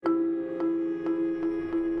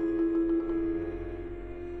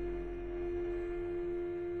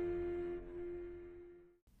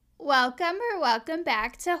Welcome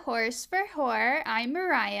back to Horse for Horror. I'm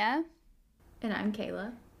Mariah. And I'm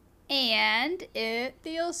Kayla. And it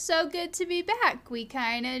feels so good to be back. We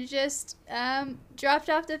kind of just dropped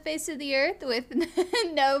off the face of the earth with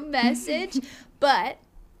no message. But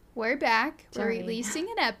we're back. Sorry. We're releasing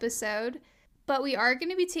an episode. But we are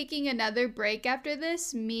going to be taking another break after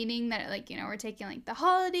this, meaning that, we're taking, the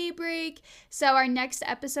holiday break. So our next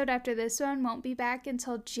episode after this one won't be back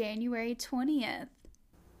until January 20th.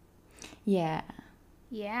 Yeah.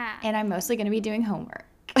 Yeah. And I'm mostly going to be doing homework.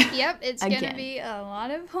 Yep, it's going to be a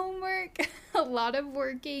lot of homework, a lot of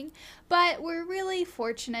working, but we're really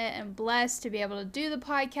fortunate and blessed to be able to do the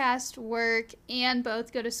podcast, work, and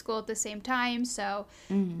both go to school at the same time. So,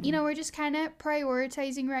 we're just kind of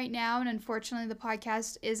prioritizing right now, and unfortunately the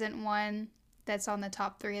podcast isn't one that's on the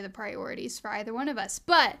top 3 of the priorities for either one of us,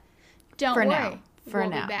 but don't worry. We'll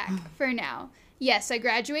be back for now. Yes, I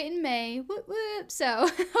graduate in May. Whoop, whoop. So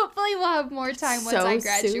hopefully we'll have more time once I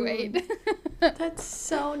graduate. That's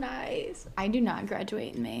so nice. I do not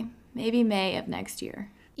graduate in May. Maybe May of next year.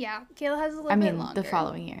 Yeah, Kayla has a little bit longer. The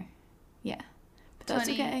following year. Yeah. But that's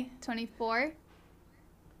okay. 24?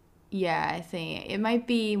 Yeah, I think it might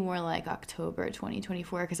be more like October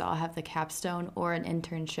 2024 because I'll have the capstone or an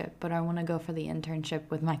internship. But I want to go for the internship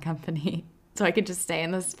with my company so I could just stay in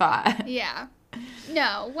the spot. Yeah.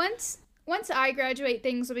 No, once I graduate,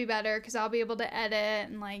 things will be better because I'll be able to edit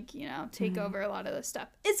and, take over a lot of this stuff.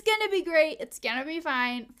 It's going to be great. It's going to be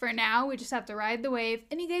fine. For now, we just have to ride the wave.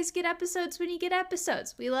 And you guys get episodes when you get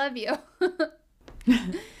episodes. We love you.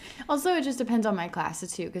 Also, it just depends on my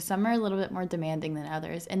classes, too, because some are a little bit more demanding than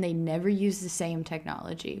others, and they never use the same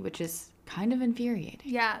technology, which is kind of infuriating.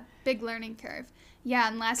 Yeah, big learning curve. Yeah,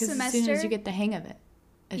 and last semester... Because as soon as you get the hang of it,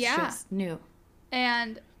 it's just new.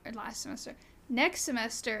 Last semester... Next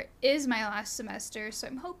semester is my last semester, so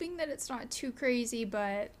I'm hoping that it's not too crazy,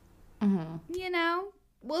 but,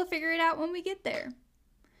 we'll figure it out when we get there.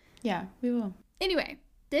 Yeah, we will. Anyway,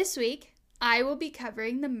 this week, I will be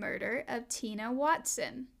covering the murder of Tina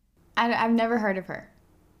Watson. I've never heard of her,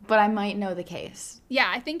 but I might know the case. Yeah,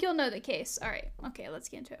 I think you'll know the case. All right, okay, let's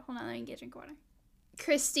get into it. Hold on, let me get a drink of water.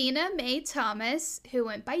 Christina May Thomas, who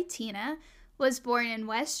went by Tina, was born in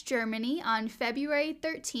West Germany on February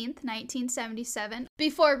 13th, 1977,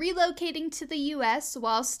 before relocating to the U.S.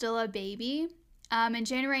 while still a baby. In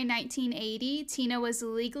January 1980, Tina was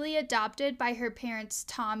legally adopted by her parents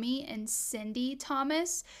Tommy and Cindy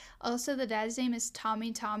Thomas. Also, the dad's name is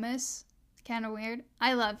Tommy Thomas. Kind of weird.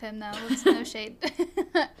 I love him, though. It's no shade.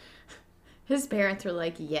 His parents were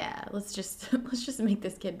like, yeah, let's just make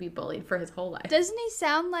this kid be bullied for his whole life. Doesn't he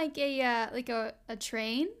sound like a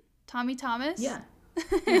train? Tommy Thomas? Yeah.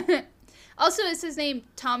 Also, is his name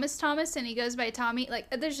Thomas Thomas and he goes by Tommy?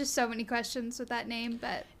 There's just so many questions with that name,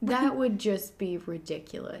 but... That would just be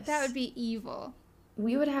ridiculous. That would be evil.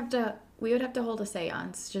 We would have to hold a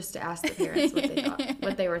seance just to ask the parents what they thought,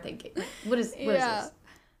 what they were thinking. What is this?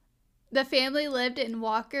 The family lived in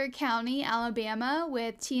Walker County, Alabama,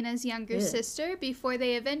 with Tina's younger sister before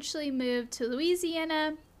they eventually moved to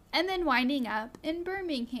Louisiana and then winding up in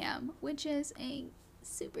Birmingham, which is a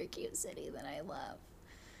super cute city that I love.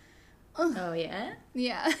 Oh, yeah?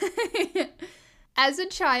 Yeah. As a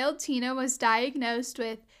child, Tina was diagnosed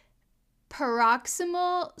with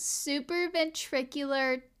paroxysmal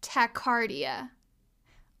supraventricular tachycardia,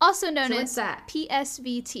 also known as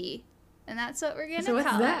PSVT. And that's what we're going to call it. So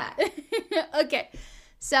what's that? Okay.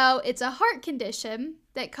 So it's a heart condition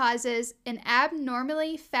that causes an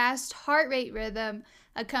abnormally fast heart rate rhythm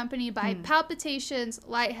accompanied by palpitations,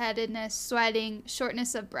 lightheadedness, sweating,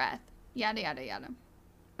 shortness of breath, yada, yada, yada.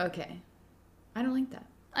 Okay. I don't like that.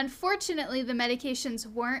 Unfortunately, the medications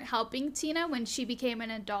weren't helping Tina when she became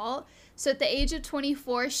an adult. So at the age of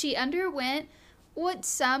 24, she underwent what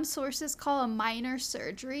some sources call a minor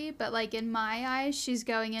surgery. But in my eyes, she's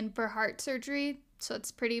going in for heart surgery. So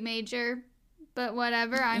it's pretty major. But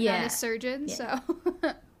whatever, I'm not a surgeon, so...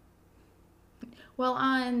 Well,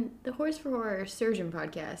 on the Horse for Horror Surgeon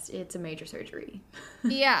podcast, it's a major surgery.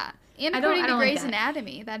 Yeah. And according to Grey's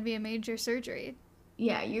Anatomy, that'd be a major surgery.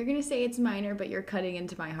 Yeah, you're going to say it's minor, but you're cutting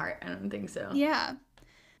into my heart. I don't think so. Yeah.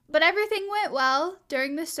 But everything went well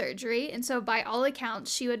during the surgery, and so by all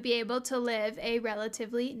accounts, she would be able to live a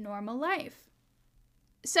relatively normal life.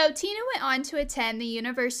 So Tina went on to attend the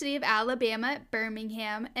University of Alabama at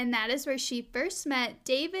Birmingham, and that is where she first met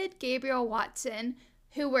David Gabriel Watson,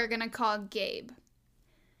 who we're going to call Gabe.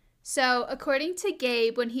 So according to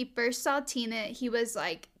Gabe, when he first saw Tina, he was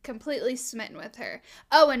completely smitten with her.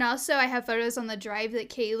 Oh, and also I have photos on the drive that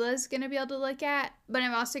Kayla's going to be able to look at, but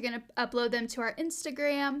I'm also going to upload them to our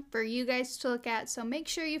Instagram for you guys to look at. So make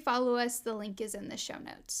sure you follow us. The link is in the show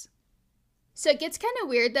notes. So it gets kind of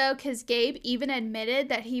weird, though, because Gabe even admitted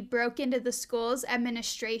that he broke into the school's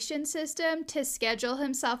administration system to schedule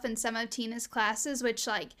himself in some of Tina's classes, which,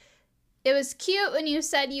 like, it was cute when you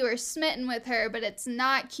said you were smitten with her, but it's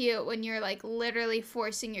not cute when you're, like, literally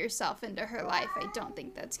forcing yourself into her life. I don't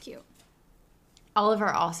think that's cute.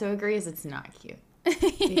 Oliver also agrees it's not cute,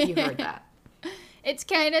 if you heard that. It's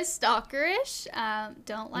kind of stalkerish.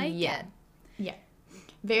 Don't like it. Yeah.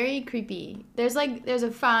 Very creepy. There's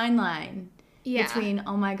a fine line between,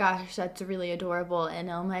 oh my gosh, that's really adorable,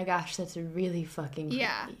 and oh my gosh, that's really fucking creepy.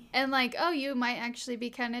 Yeah. And like, oh, you might actually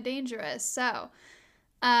be kind of dangerous. So,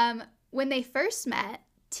 when they first met,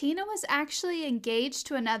 Tina was actually engaged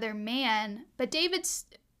to another man, but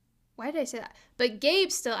why did I say that? But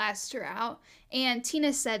Gabe still asked her out, and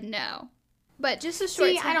Tina said no. But just a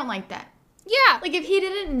short time. I don't like that. Yeah. Like, if he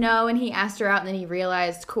didn't know and he asked her out and then he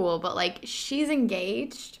realized, cool, but, like, she's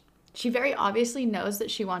engaged. She very obviously knows that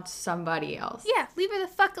she wants somebody else. Yeah, leave her the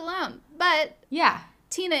fuck alone. But yeah,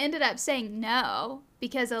 Tina ended up saying no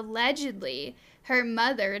because allegedly her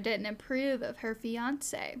mother didn't approve of her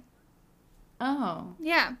fiance. Oh.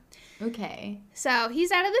 Yeah. Okay. So he's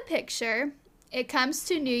out of the picture. It comes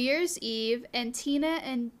to New Year's Eve, and Tina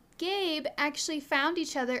and Gabe actually found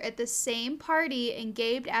each other at the same party, and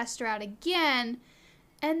Gabe asked her out again,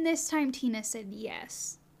 and this time Tina said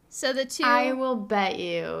yes. So the two... I will bet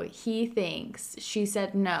you he thinks she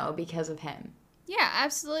said no because of him. Yeah,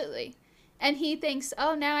 absolutely. And he thinks,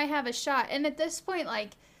 oh, now I have a shot. And at this point,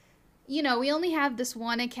 like, you know, we only have this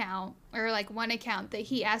one account that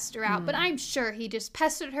he asked her out, but I'm sure he just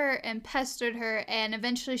pestered her, and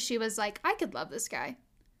eventually she was like, I could love this guy.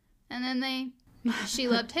 And then she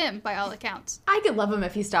loved him, by all accounts. I could love him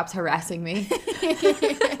if he stops harassing me.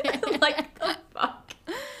 Like, the fuck?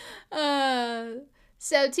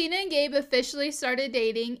 So Tina and Gabe officially started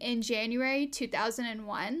dating in January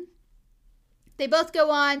 2001. They both go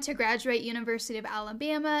on to graduate University of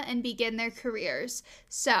Alabama and begin their careers.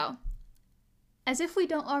 So, as if we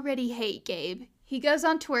don't already hate Gabe, he goes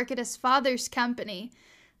on to work at his father's company,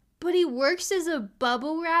 but he works as a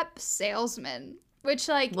bubble wrap salesman. Which,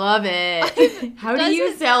 like... Love it. How do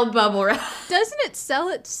you sell bubble wrap? Doesn't it sell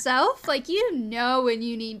itself? Like, you know when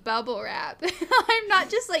you need bubble wrap. I'm not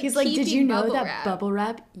just, like, He's like, did you know that wrap. bubble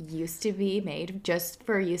wrap used to be made just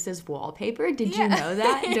for use as wallpaper? Did you know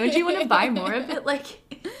that? Don't you want to buy more of it? Like,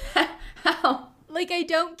 how? Like, I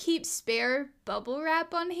don't keep spare bubble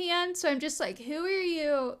wrap on hand, so I'm just like, who are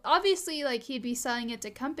you? Obviously, like, he'd be selling it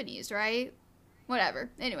to companies, right?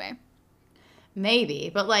 Whatever. Anyway. Maybe,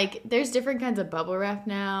 but, like, there's different kinds of bubble wrap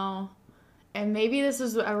now, and maybe this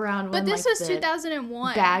was around when, but this like, was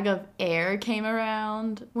 2001. Bag of Air came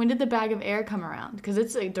around. When did the Bag of Air come around? Because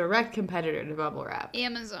it's a direct competitor to bubble wrap.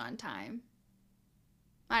 Amazon time.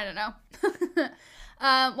 I don't know.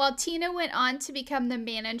 While Tina went on to become the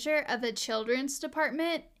manager of a children's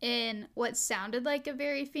department in what sounded like a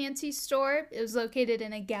very fancy store. It was located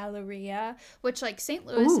in a Galleria, which, like, St.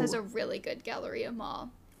 Louis has a really good Galleria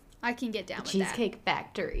mall. I can get down with that. Cheesecake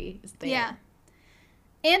Factory is there. Yeah.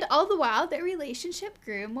 And all the while, their relationship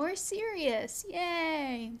grew more serious.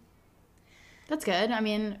 Yay. That's good. I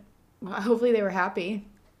mean, hopefully they were happy.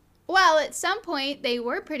 Well, at some point, they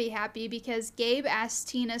were pretty happy because Gabe asked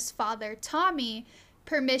Tina's father, Tommy,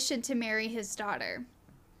 permission to marry his daughter.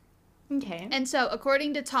 Okay. And so,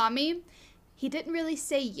 according to Tommy, he didn't really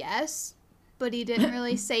say yes, but he didn't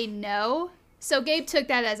really say no. So Gabe took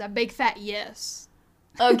that as a big fat yes.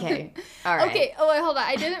 Okay. All right. Okay. Oh, wait, hold on.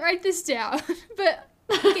 I didn't write this down. But,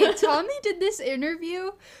 okay, Tommy did this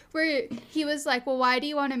interview where he was like, well, why do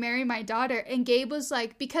you want to marry my daughter? And Gabe was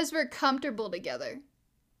like, because we're comfortable together.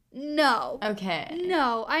 No. Okay.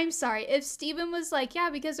 No, I'm sorry. If Steven was like, yeah,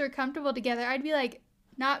 because we're comfortable together, I'd be like,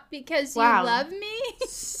 not because you love me?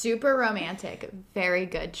 Super romantic. Very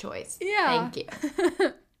good choice. Yeah. Thank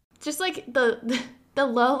you. Just like the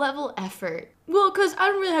low-level effort. Well, because I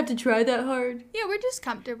don't really have to try that hard. Yeah, we're just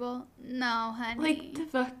comfortable. No, honey. Like, the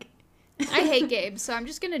fuck? I hate Gabe, so I'm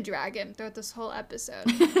just going to drag him throughout this whole episode.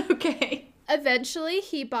 Okay. Eventually,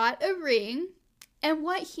 he bought a ring, and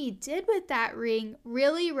what he did with that ring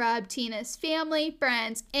really rubbed Tina's family,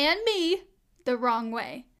 friends, and me the wrong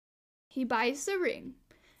way. He buys the ring,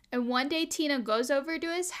 and one day Tina goes over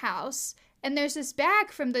to his house, and there's this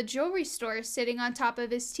bag from the jewelry store sitting on top of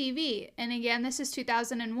his TV. And again, this is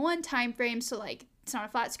 2001 time frame, so, like, it's not a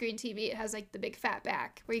flat screen TV. It has, like, the big fat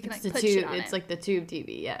back where you can, like, put shit on it. It's like the tube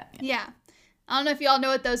TV, yeah. Yeah. I don't know if y'all know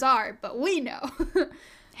what those are, but we know.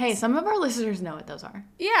 Hey, some of our listeners know what those are.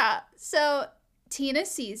 Yeah. So Tina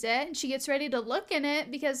sees it, and she gets ready to look in it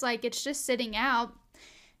because, like, it's just sitting out.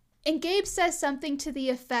 And Gabe says something to the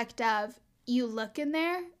effect of, you look in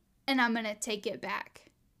there, and I'm going to take it back.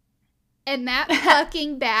 And that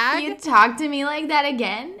fucking bag. You talk to me like that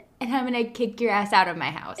again, and I'm going to kick your ass out of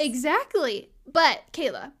my house. Exactly. But,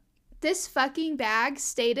 Kayla, this fucking bag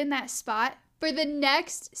stayed in that spot for the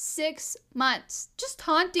next 6 months. Just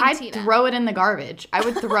taunting Tina. I'd throw it in the garbage. I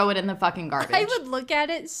would throw it in the fucking garbage. I would look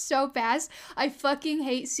at it so fast. I fucking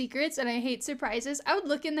hate secrets and I hate surprises. I would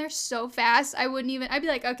look in there so fast. I'd be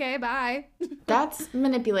like, okay, bye. That's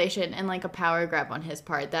manipulation and like a power grab on his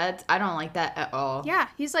part. I don't like that at all. Yeah,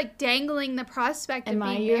 he's like dangling the prospect of being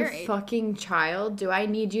married. Am I your fucking child? Do I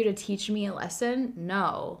need you to teach me a lesson?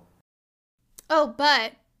 No. Oh,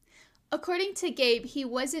 but according to Gabe, he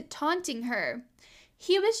wasn't taunting her.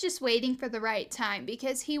 He was just waiting for the right time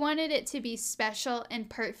because he wanted it to be special and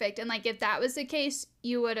perfect. And, like, if that was the case,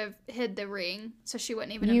 you would have hid the ring so she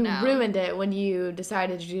wouldn't even have known. You ruined it when you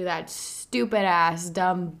decided to do that stupid-ass,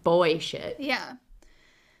 dumb boy shit. Yeah.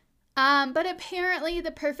 But apparently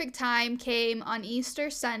the perfect time came on Easter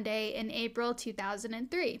Sunday in April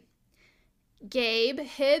 2003. Gabe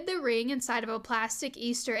hid the ring inside of a plastic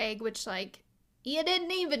Easter egg, which, like, you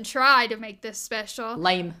didn't even try to make this special.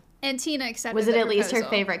 Lame. And Tina accepted Was it the at least her proposal.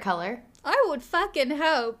 favorite color? I would fucking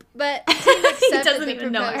hope, but Tina accepted He doesn't the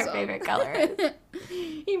even know what her proposal. favorite color is.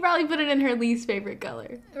 He probably put it in her least favorite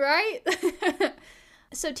color. Right?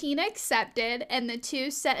 So Tina accepted, and the two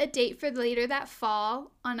set a date for later that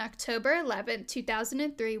fall on October 11th,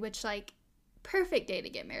 2003, which, like, perfect day to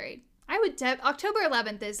get married. October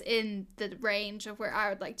 11th is in the range of where I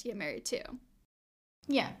would like to get married too.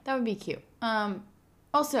 Yeah, that would be cute.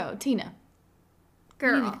 Also, Tina.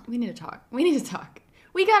 Girl. We need to talk.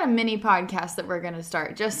 We got a mini podcast that we're going to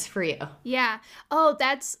start just for you. Yeah.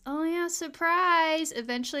 Surprise.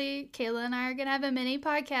 Eventually, Kayla and I are going to have a mini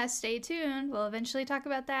podcast. Stay tuned. We'll eventually talk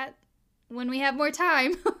about that when we have more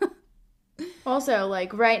time. Also,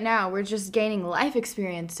 like, right now, we're just gaining life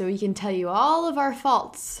experience so we can tell you all of our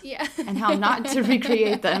faults. Yeah. And how not to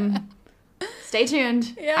recreate them. Stay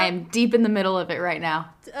tuned. Yeah. I am deep in the middle of it right now.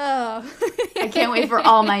 Oh. I can't wait for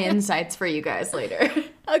all my insights for you guys later.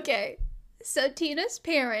 Okay. So Tina's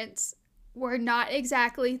parents were not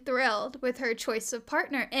exactly thrilled with her choice of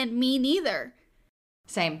partner, and me neither.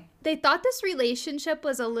 Same. They thought this relationship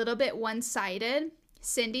was a little bit one-sided.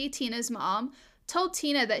 Cindy, Tina's mom, told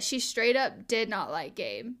Tina that she straight up did not like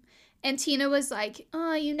Gabe. And Tina was like,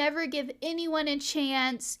 oh, you never give anyone a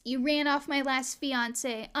chance. You ran off my last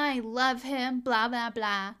fiance. I love him, blah, blah,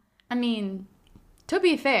 blah. I mean, to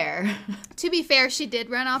be fair. To be fair, she did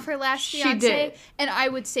run off her last fiance. She did. And I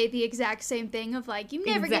would say the exact same thing of like, you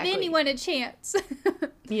never give anyone a chance.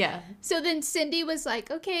 Yeah. So then Cindy was like,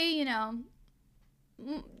 okay,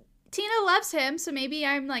 Tina loves him, so maybe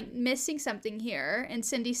I'm like missing something here. And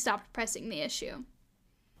Cindy stopped pressing the issue.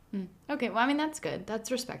 Okay, well, I mean, that's good.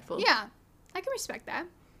 That's respectful. Yeah, I can respect that.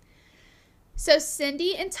 So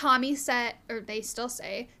Cindy and Tommy they still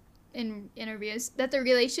say in interviews, that the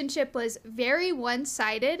relationship was very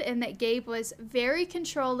one-sided and that Gabe was very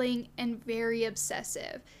controlling and very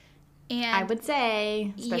obsessive. And I would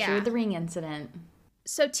say, especially with the ring incident.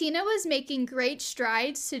 So Tina was making great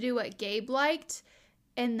strides to do what Gabe liked,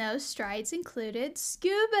 and those strides included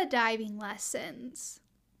scuba diving lessons.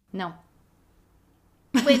 No.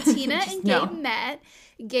 When Tina and Gabe met,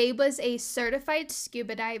 Gabe was a certified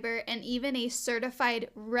scuba diver and even a certified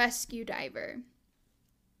rescue diver.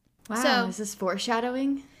 Wow, So, is this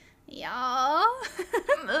foreshadowing? Yeah.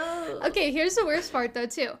 Okay, here's the worst part though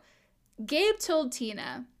too. Gabe told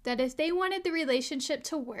Tina that if they wanted the relationship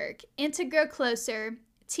to work and to grow closer,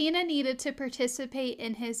 Tina needed to participate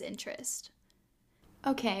in his interest.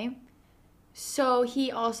 Okay. So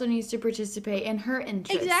he also needs to participate in her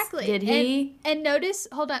interest. Exactly. Did he? And notice,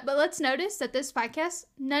 hold on, but let's notice that this podcast,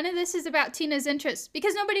 none of this is about Tina's interests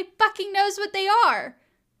because nobody fucking knows what they are.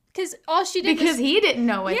 Because all she did Because he didn't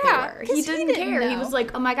know what they were. He didn't care. Know. He was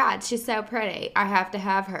like, oh my God, she's so pretty. I have to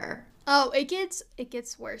have her. Oh, it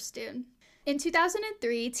gets worse, dude. In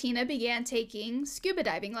 2003, Tina began taking scuba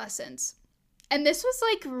diving lessons. And this was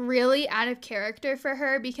like really out of character for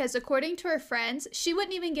her because according to her friends, she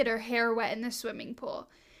wouldn't even get her hair wet in the swimming pool.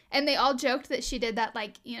 And they all joked that she did that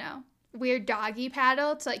like, weird doggy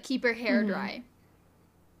paddle to like keep her hair dry.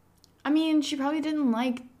 I mean, she probably didn't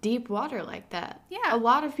like deep water like that. Yeah. A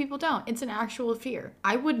lot of people don't. It's an actual fear.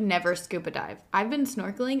 I would never scuba dive. I've been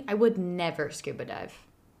snorkeling. I would never scuba dive.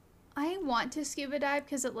 I want to scuba dive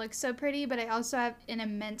because it looks so pretty, but I also have an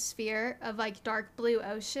immense fear of like dark blue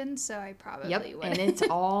ocean, so I probably would. And it's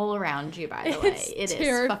all around you, by the way. It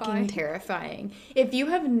is fucking terrifying. If you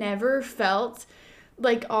have never felt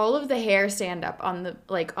like all of the hair stand up on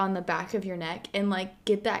the back of your neck and like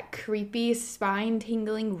get that creepy spine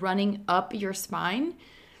tingling running up your spine,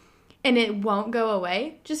 and it won't go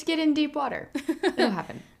away, just get in deep water. It'll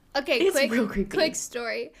happen. Okay, It's real creepy. Quick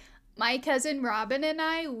story. My cousin Robin and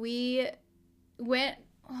I, we went,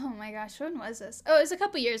 oh my gosh, when was this? Oh, it was a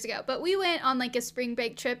couple years ago. But we went on like a spring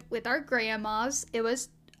break trip with our grandmas. It was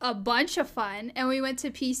a bunch of fun. And we went to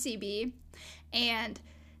PCB. And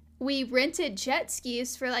we rented jet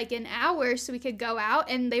skis for like an hour so we could go out.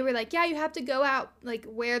 And they were like, yeah, you have to go out like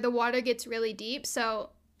where the water gets really deep.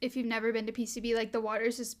 So if you've never been to PCB, like the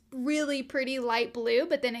water's just really pretty light blue,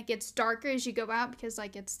 but then it gets darker as you go out because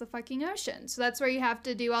like it's the fucking ocean. So that's where you have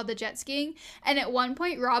to do all the jet skiing. And at one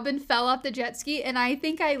point, Robin fell off the jet ski, and I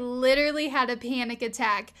think I literally had a panic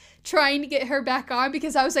attack trying to get her back on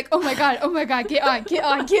because I was like, oh my God, get on. Because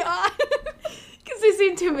I've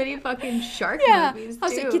seen too many fucking shark movies, I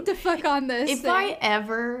was like, get the fuck on this If I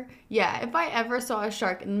ever saw a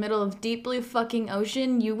shark in the middle of deep blue fucking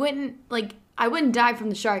ocean, I wouldn't die from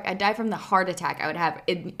the shark. I'd die from the heart attack I would have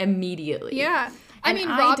immediately. Yeah.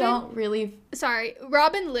 Robin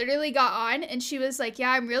literally got on and she was like,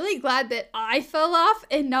 yeah, I'm really glad that I fell off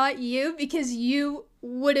and not you because you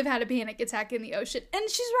would have had a panic attack in the ocean. And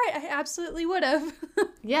she's right. I absolutely would have.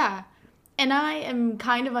 Yeah. And I am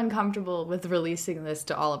kind of uncomfortable with releasing this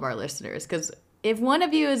to all of our listeners because if one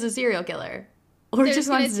of you is a serial killer or just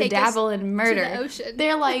wants to dabble in murder,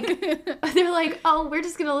 they're like, oh, we're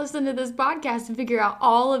just going to listen to this podcast and figure out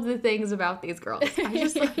all of the things about these girls. I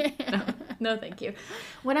just no, thank you.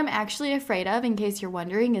 What I'm actually afraid of, in case you're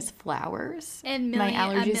wondering, is flowers. And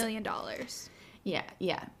 $1 million. Yeah.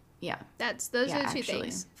 Those are the two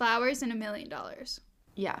things. Flowers and $1 million.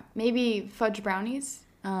 Yeah. Maybe fudge brownies.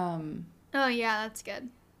 Oh, yeah, that's good.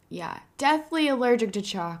 Yeah. Deathly allergic to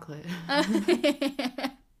chocolate.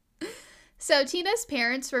 So Tina's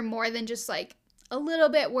parents were more than just like a little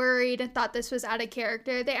bit worried and thought this was out of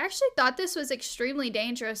character. They actually thought this was extremely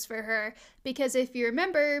dangerous for her because if you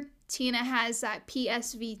remember, Tina has that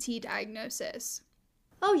PSVT diagnosis.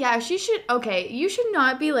 Oh yeah, you should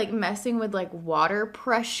not be like messing with like water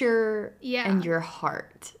pressure and your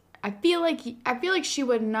heart. I feel like she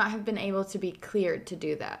would not have been able to be cleared to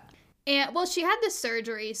do that. And well, she had the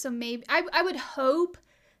surgery, so maybe I would hope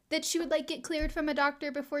that she would like get cleared from a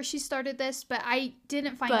doctor before she started this, but I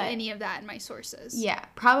didn't find any of that in my sources. Yeah,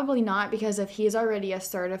 probably not, because if he's already a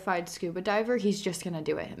certified scuba diver, he's just gonna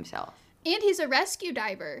do it himself. And he's a rescue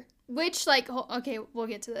diver, which okay, we'll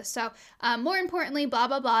get to this. So more importantly, blah,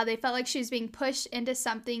 blah, blah, they felt like she was being pushed into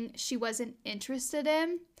something she wasn't interested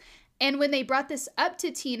in. And when they brought this up to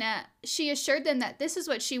Tina, she assured them that this is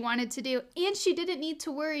what she wanted to do. And she didn't need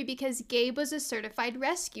to worry because Gabe was a certified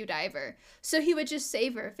rescue diver. So he would just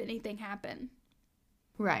save her if anything happened.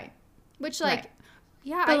 Right. Which, yeah.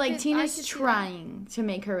 But, Tina's trying to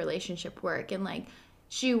make her relationship work. And,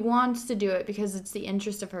 she wants to do it because it's the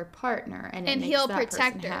interest of her partner. And it makes he'll that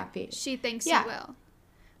protect person her. happy. She thinks he will.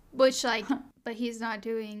 Which, but he's not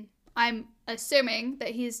doing... I'm assuming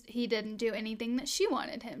that he didn't do anything that she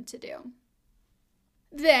wanted him to do.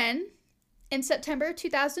 Then, in September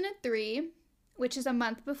 2003, which is a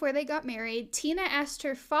month before they got married, Tina asked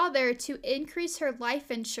her father to increase her life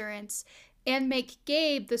insurance and make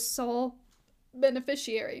Gabe the sole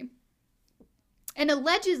beneficiary. And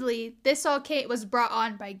allegedly, this all was brought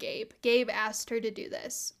on by Gabe. Gabe asked her to do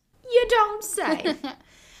this. You don't say.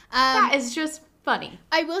 That is just funny.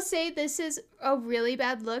 I will say this is a really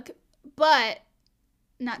bad look, but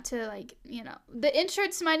not to the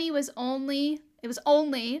insurance money was only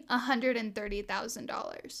 $130,000.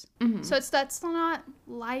 Mm-hmm. So that's not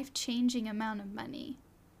life-changing amount of money.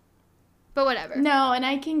 But whatever. No, and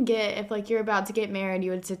I can get if you're about to get married, you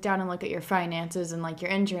would sit down and look at your finances and your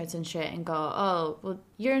insurance and shit and go, oh, well,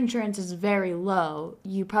 your insurance is very low.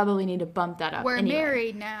 You probably need to bump that up. We're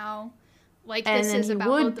married now. This is about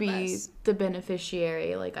both of us. And he would be the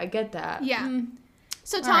beneficiary. I get that. Yeah.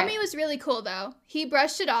 So Tommy was really cool, though. He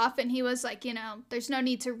brushed it off, and he was like, there's no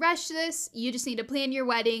need to rush this. You just need to plan your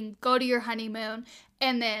wedding, go to your honeymoon,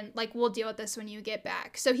 and then, we'll deal with this when you get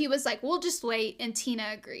back. So he was like, we'll just wait, and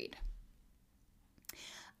Tina agreed.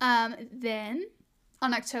 Then,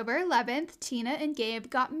 on October 11th, Tina and Gabe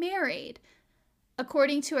got married.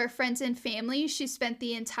 According to her friends and family, she spent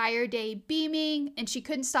the entire day beaming, and she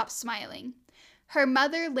couldn't stop smiling. Her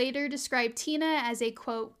mother later described Tina as a,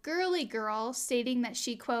 quote, girly girl, stating that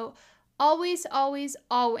she, quote, always, always,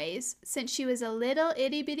 always, since she was a little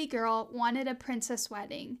itty-bitty girl, wanted a princess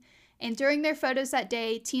wedding. And during their photos that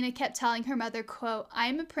day, Tina kept telling her mother, quote,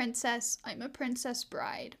 I'm a princess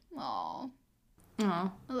bride. Aww.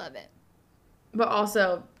 Aww. I love it. But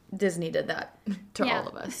also, Disney did that to all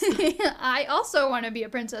of us. I also want to be a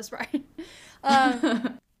princess bride.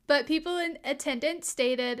 But people in attendance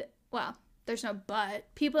stated, well, there's no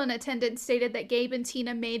but. People in attendance stated that Gabe and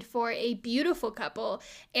Tina made for a beautiful couple,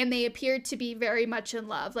 and they appeared to be very much in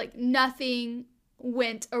love. Like, nothing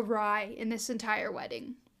went awry in this entire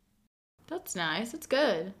wedding. That's nice. That's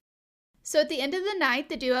good. So at the end of the night,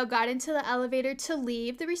 the duo got into the elevator to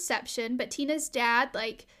leave the reception, but Tina's dad,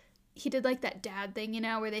 like, he did like that dad thing, you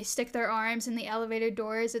know, where they stick their arms in the elevator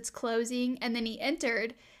door as it's closing, and then he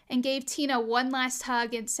entered and gave Tina one last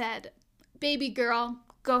hug and said, "Baby girl,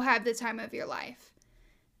 go have the time of your life."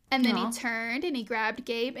 And then he turned and he grabbed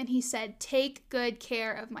Gabe and he said, "Take good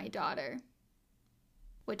care of my daughter."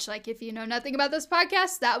 Which, like, if you know nothing about this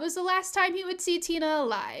podcast, that was the last time he would see Tina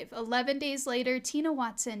alive. 11 days later, Tina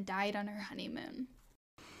Watson died on her honeymoon.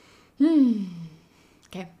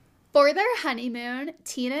 Okay. For their honeymoon,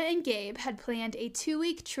 Tina and Gabe had planned a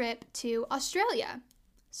 2-week trip to Australia.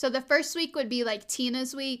 So the first week would be like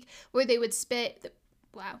Tina's week, where they would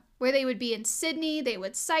where they would be in Sydney, they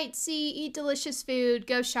would sightsee, eat delicious food,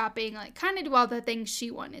 go shopping, like kind of do all the things she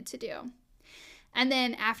wanted to do. And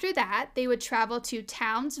then after that, they would travel to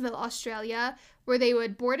Townsville, Australia, where they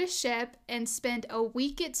would board a ship and spend a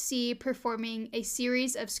week at sea performing a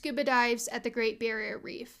series of scuba dives at the Great Barrier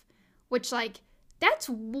Reef. Which, like, that's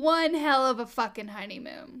one hell of a fucking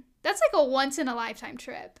honeymoon. That's like a once-in-a-lifetime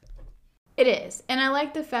trip. It is. And I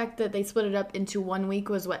like the fact that they split it up into 1 week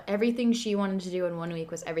was what everything she wanted to do, and 1 week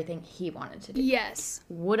was everything he wanted to do. Yes.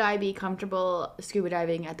 Would I be comfortable scuba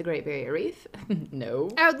diving at the Great Barrier Reef? No.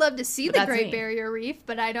 I would love to see the Great Barrier Reef,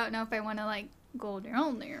 but I don't know if I want to, like, go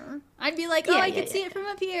down there. I'd be like, I can see it from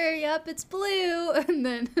up here. Yep, it's blue. And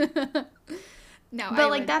then... No, but,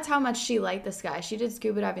 like, that's how much she liked this guy. She did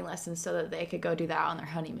scuba diving lessons so that they could go do that on their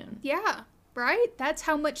honeymoon. Yeah, right? That's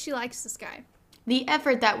how much she likes this guy. The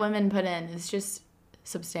effort that women put in is just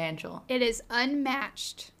substantial. It is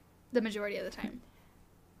unmatched the majority of the time.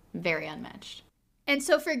 Very unmatched. And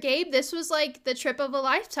so for Gabe, this was like the trip of a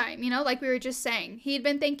lifetime, you know, like we were just saying. He'd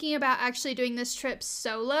been thinking about actually doing this trip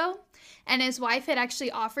solo, and his wife had actually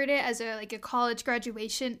offered it as a college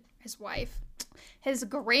graduation. His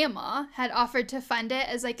grandma had offered to fund it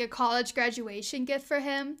as like a college graduation gift for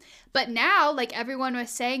him. But now, like, everyone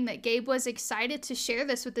was saying that Gabe was excited to share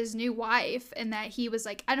this with his new wife, and that he was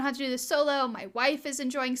like, I don't have to do this solo. My wife is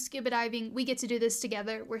enjoying scuba diving. We get to do this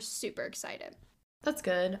together. We're super excited. That's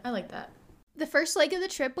good. I like that. The first leg of the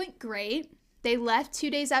trip went great. They left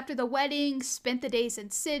 2 days after the wedding, spent the days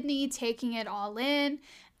in Sydney, taking it all in.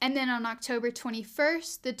 And then on October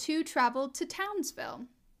 21st, the two traveled to Townsville.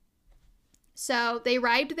 So they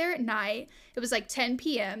arrived there at night. It was like 10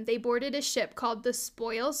 p.m. They boarded a ship called the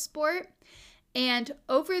Spoil Sport. And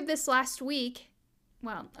over the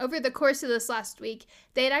course of this last week,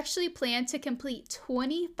 they had actually planned to complete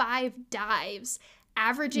 25 dives,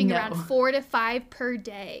 averaging around 4 to 5 per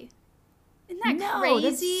day. Isn't that crazy?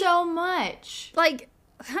 That's so much. Like,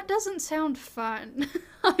 that doesn't sound fun.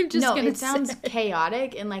 I'm just gonna say. No, it sounds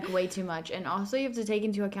chaotic and, like, way too much. And also you have to take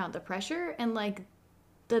into account the pressure and, like,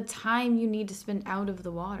 the time you need to spend out of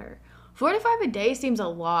the water. 4 to 5 a day seems a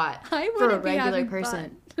lot for a regular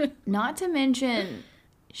person. Not to mention,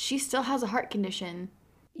 she still has a heart condition.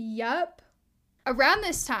 Yup. Around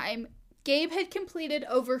this time, Gabe had completed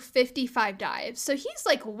over 55 dives. So he's,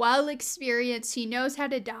 like, well experienced. He knows how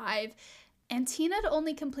to dive. And Tina had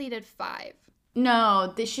only completed 5.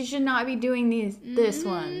 No, she should not be doing this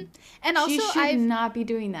one. And also, she should not be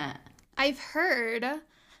doing that. I've heard,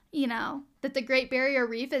 you know, that the Great Barrier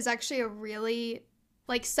Reef is actually a really,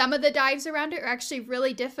 like, some of the dives around it are actually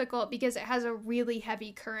really difficult because it has a really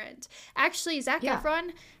heavy current. Actually, Zac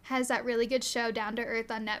Efron has that really good show, Down to Earth,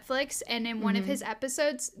 on Netflix, and in one of his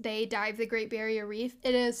episodes, they dive the Great Barrier Reef.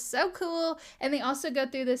 It is so cool, and they also go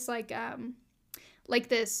through this, like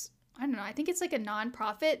this, I don't know, I think it's like a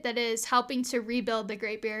nonprofit that is helping to rebuild the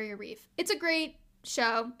Great Barrier Reef. It's a great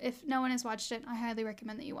show. If no one has watched it, I highly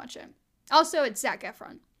recommend that you watch it. Also, it's Zac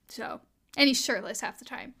Efron, so... And he's shirtless half the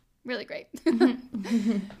time. Really great.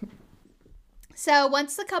 So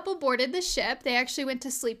once the couple boarded the ship, they actually went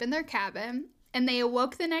to sleep in their cabin. And they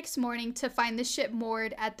awoke the next morning to find the ship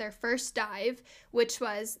moored at their first dive, which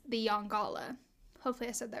was the Yongala. Hopefully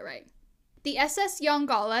I said that right. The SS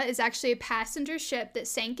Yongala is actually a passenger ship that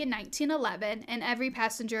sank in 1911, and every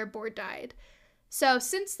passenger aboard died. So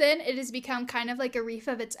since then, it has become kind of like a reef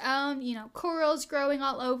of its own, you know, corals growing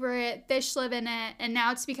all over it, fish live in it, and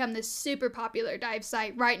now it's become this super popular dive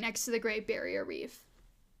site right next to the Great Barrier Reef.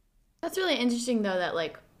 That's really interesting, though, that,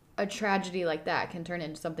 like, a tragedy like that can turn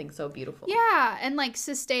into something so beautiful. Yeah, and, like,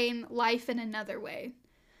 sustain life in another way.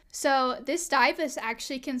 So this dive is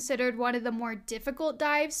actually considered one of the more difficult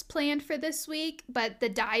dives planned for this week, but the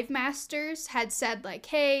dive masters had said, like,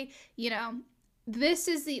 hey, you know, this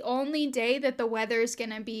is the only day that the weather is going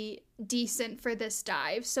to be decent for this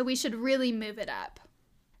dive, so we should really move it up.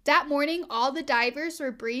 That morning, all the divers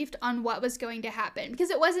were briefed on what was going to happen, because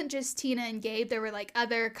it wasn't just Tina and Gabe. There were like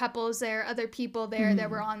other couples there, other people there that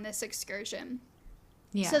were on this excursion.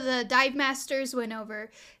 Yeah. So the dive masters went over,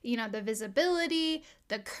 the visibility,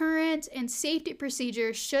 the current, and safety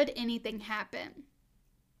procedures should anything happen.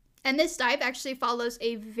 And this dive actually follows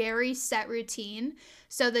a very set routine.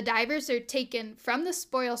 So the divers are taken from the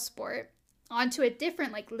spoil sport onto a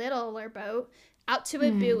different, like, littler boat out to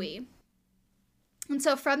a buoy. And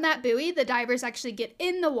so from that buoy, the divers actually get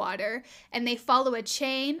in the water and they follow a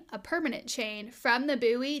chain, a permanent chain, from the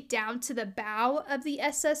buoy down to the bow of the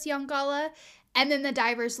SS Yongala. And then the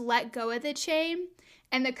divers let go of the chain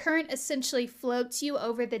and the current essentially floats you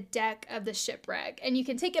over the deck of the shipwreck. And you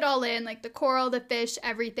can take it all in, like the coral, the fish,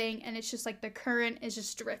 everything. And it's just like the current is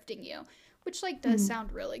just drifting you, which like does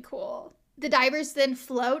sound really cool. The divers then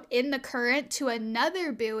float in the current to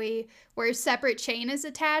another buoy where a separate chain is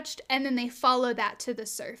attached, and then they follow that to the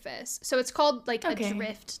surface. So it's called like a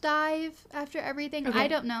drift dive after everything. I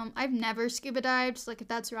don't know. I've never scuba dived, so like if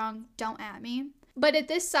that's wrong, don't at me. But at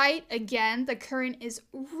this site, again, the current is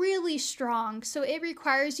really strong, so it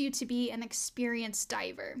requires you to be an experienced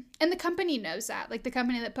diver. And the company knows that, like the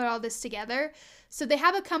company that put all this together. So they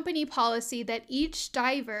have a company policy that each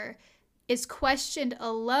diver is questioned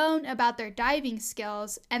alone about their diving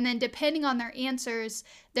skills, and then depending on their answers,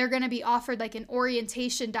 they're going to be offered like an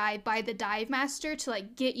orientation dive by the dive master to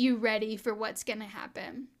like get you ready for what's going to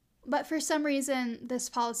happen. But for some reason, this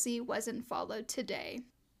policy wasn't followed today.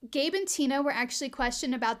 Gabe and Tina were actually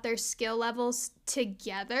questioned about their skill levels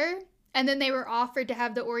together, and then they were offered to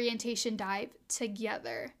have the orientation dive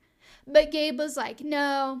together. But Gabe was like,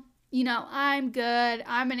 no, I'm good.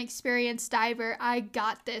 I'm an experienced diver. I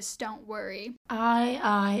got this. Don't worry.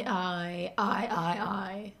 I.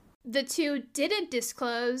 The two didn't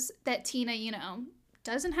disclose that Tina,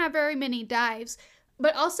 doesn't have very many dives,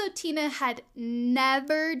 but also Tina had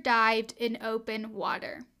never dived in open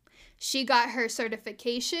water. She got her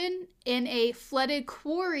certification in a flooded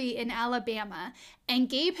quarry in Alabama, and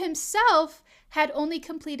Gabe himself had only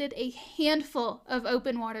completed a handful of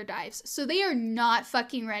open water dives. So they are not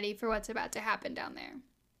fucking ready for what's about to happen down there.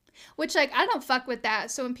 Which, like, I don't fuck with that.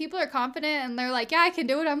 So when people are confident and they're like, yeah, I can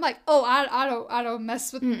do it, I'm like, oh, I don't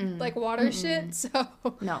mess with, like, water shit. So.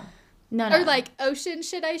 No. Or, like, ocean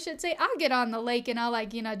shit, I should say. I'll get on the lake and I'll, like,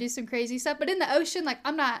 do some crazy stuff. But in the ocean, like,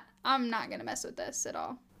 I'm not going to mess with this at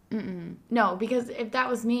all. No, because if that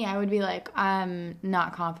was me, I would be like, I'm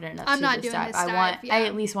not confident enough to do this dive. I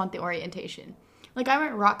at least want the orientation. Like, I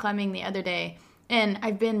went rock climbing the other day, and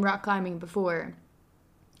I've been rock climbing before,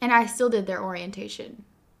 and I still did their orientation.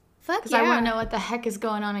 Fuck yeah. Because I want to know what the heck is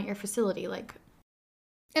going on at your facility. Like,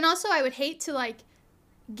 and also, I would hate to, like,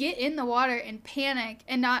 get in the water and panic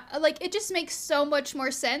and not, like, it just makes so much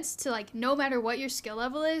more sense to, like, no matter what your skill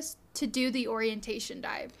level is, to do the orientation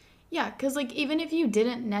dive. Yeah, because, like, even if you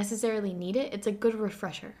didn't necessarily need it, it's a good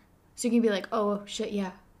refresher. So you can be like, oh, shit,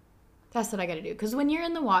 yeah, that's what I got to do. Because when you're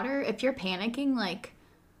in the water, if you're panicking, like,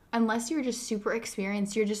 unless you're just super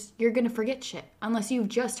experienced, you're going to forget shit. Unless you've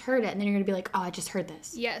just heard it, and then you're going to be like, oh, I just heard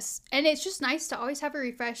this. Yes, and it's just nice to always have a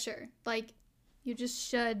refresher. Like, you just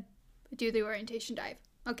should do the orientation dive.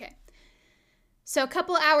 Okay. So a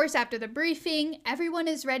couple hours after the briefing, everyone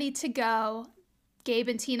is ready to go. Gabe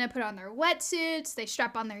and Tina put on their wetsuits, they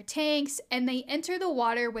strap on their tanks, and they enter the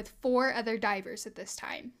water with 4 other divers at this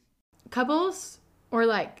time. Couples? Or,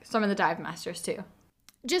 like, some of the dive masters, too?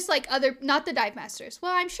 Just, like, not the dive masters.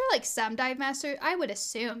 Well, I'm sure, like, some dive masters, I would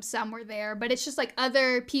assume some were there, but it's just, like,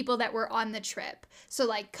 other people that were on the trip. So,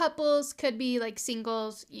 like, couples, could be, like,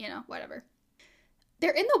 singles, whatever.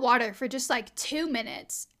 They're in the water for just, like, 2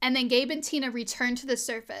 minutes, and then Gabe and Tina return to the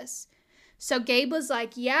surface. So Gabe was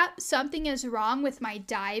like, yep, something is wrong with my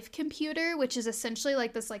dive computer, which is essentially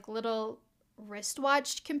like this like little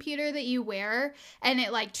wristwatch computer that you wear. And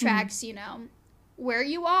it like tracks, where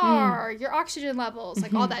you are, your oxygen levels,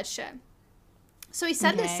 like all that shit. So he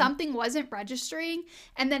said that something wasn't registering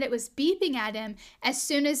and that it was beeping at him as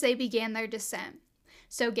soon as they began their descent.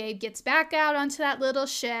 So Gabe gets back out onto that little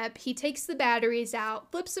ship. He takes the batteries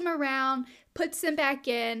out, flips them around, puts them back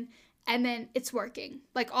in. And then it's working.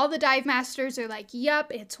 Like, all the dive masters are like, yep,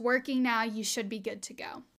 it's working now. You should be good to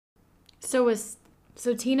go. So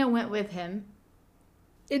Tina went with him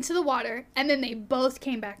into the water, and then they both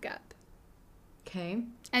came back up. Okay.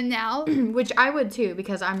 And now, which I would too,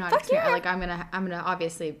 because I'm not experienced. Yeah. Like, I'm gonna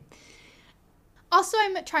obviously. Also,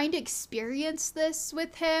 I'm trying to experience this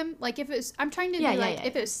with him. Like, if it was, I'm trying to be like,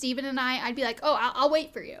 if it was Steven and I'd be like, oh, I'll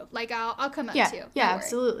wait for you. Like, I'll come up too. Yeah,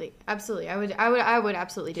 absolutely. Absolutely. I would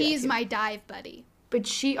absolutely do that. He's my dive buddy. But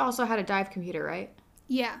she also had a dive computer, right?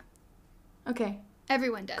 Yeah. Okay.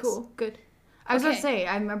 Everyone does. Cool. Good. I was going to say,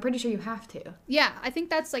 I'm pretty sure you have to. Yeah. I think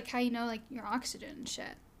that's, like, how you know, like, your oxygen and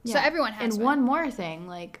shit. Yeah. So everyone has And one more thing,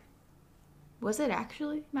 like, was it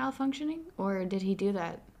actually malfunctioning? Or did he do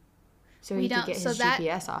that so he could get his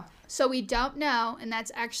GPS off? So we don't know, and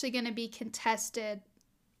that's actually going to be contested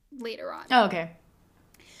later on. Oh, okay.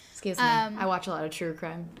 Excuse me. I watch a lot of true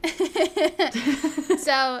crime.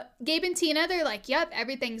 So Gabe and Tina, they're like, yep,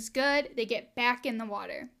 everything's good. They get back in the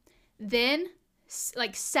water. Then,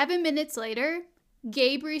 like 7 minutes later,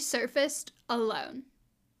 Gabe resurfaced alone.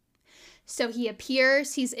 So he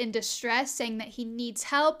appears, he's in distress, saying that he needs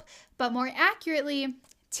help, but more accurately,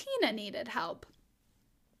 Tina needed help.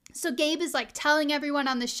 So Gabe is like telling everyone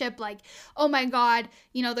on the ship, like, oh my God,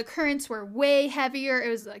 you know, the currents were way heavier. It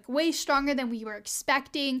was like way stronger than we were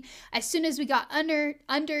expecting. As soon as we got under,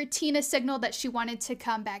 Tina signaled that she wanted to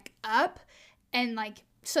come back up. And like,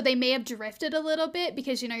 so they may have drifted a little bit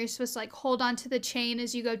because, you know, you're supposed to like hold on to the chain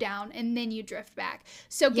as you go down and then you drift back.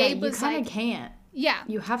 So Gabe was like, you kind of can't. Yeah.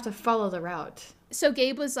 You have to follow the route. So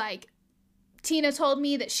Gabe was like, Tina told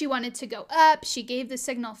me that she wanted to go up. She gave the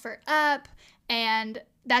signal for up, and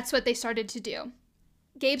that's what they started to do.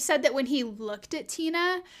 Gabe said that when he looked at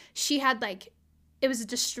Tina, she had like, it was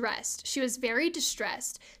distressed. She was very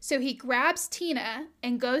distressed. So he grabs Tina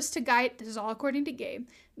and goes to guide, this is all according to Gabe,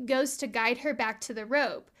 goes to guide her back to the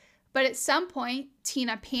rope. But at some point,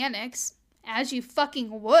 Tina panics, as you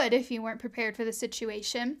fucking would if you weren't prepared for the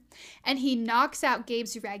situation, and he knocks out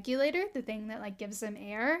Gabe's regulator, the thing that like gives him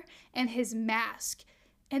air, and his mask.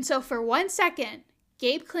 And so for 1 second,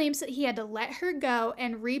 Gabe claims that he had to let her go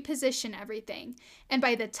and reposition everything. And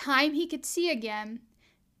by the time he could see again,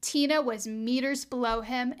 Tina was meters below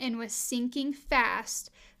him and was sinking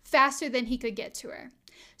faster than he could get to her.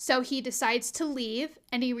 So he decides to leave,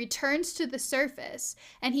 and he returns to the surface.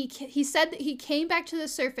 And he said that he came back to the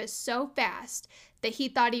surface so fast that he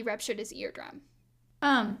thought he ruptured his eardrum.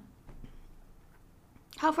 How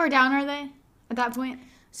far down are they at that point?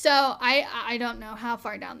 So I don't know how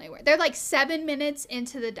far down they were. They're like 7 minutes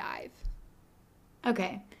into the dive.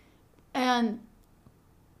 Okay. And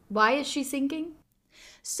why is she sinking?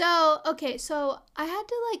 So I had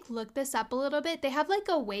to like look this up a little bit. They have like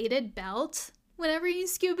a weighted belt whenever you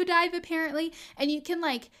scuba dive apparently, and you can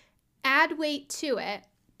like add weight to it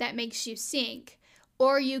that makes you sink,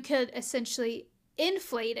 or you could essentially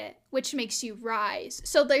inflate it, which makes you rise.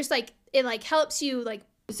 So there's like, it like helps you like.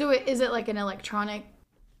 So is it like an electronic?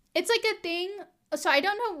 It's like a thing. So I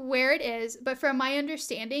don't know where it is, but from my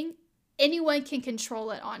understanding, anyone can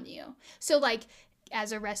control it on you. So like,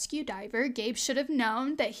 as a rescue diver, Gabe should have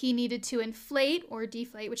known that he needed to inflate or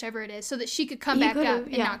deflate, whichever it is, so that she could come back up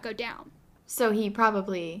and not go down. So he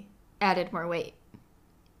probably added more weight.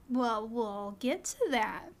 Well, we'll get to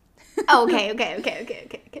that. Oh, okay.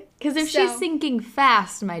 Because if she's sinking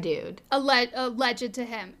fast, my dude. Alleged to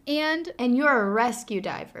him. And you're a rescue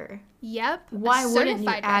diver. Yep. Why wouldn't you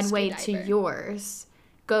add weight to yours?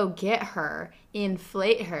 Go get her.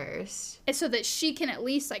 Inflate hers. So that she can at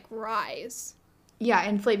least, like, rise. Yeah,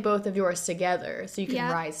 inflate both of yours together so you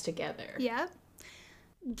can rise together. Yep.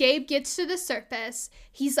 Gabe gets to the surface.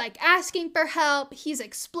 He's like asking for help. He's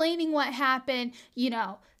explaining what happened. You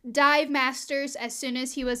know, dive masters, as soon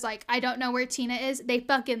as he was like, I don't know where Tina is, they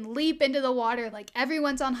fucking leap into the water. Like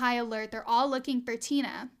everyone's on high alert. They're all looking for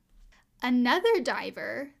Tina. Another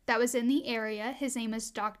diver that was in the area, his name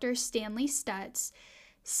is Dr. Stanley Stutz,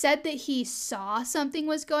 said that he saw something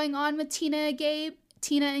was going on with Tina and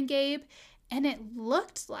Gabe, and it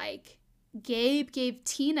looked like Gabe gave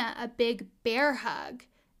Tina a big bear hug.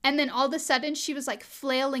 And then all of a sudden, she was like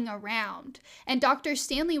flailing around. And Dr.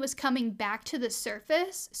 Stanley was coming back to the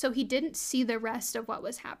surface, so he didn't see the rest of what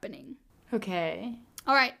was happening. Okay.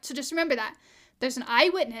 All right, so just remember that. There's an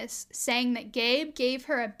eyewitness saying that Gabe gave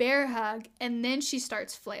her a bear hug, and then she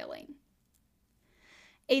starts flailing.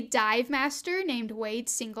 A dive master named Wade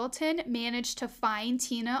Singleton managed to find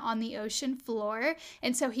Tina on the ocean floor,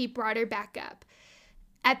 and so he brought her back up.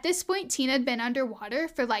 At this point, Tina had been underwater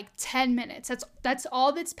for like 10 minutes. That's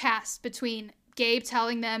all that's passed between Gabe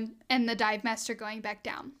telling them and the dive master going back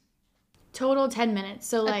down. Total 10 minutes.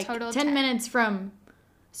 So like 10 minutes from,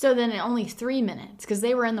 so then only 3 minutes because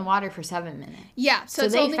they were in the water for 7 minutes. Yeah. So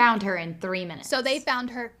they found her in 3 minutes. So they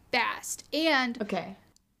found her fast. And okay.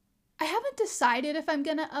 I haven't decided if I'm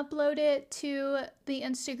going to upload it to the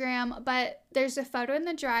Instagram, but there's a photo in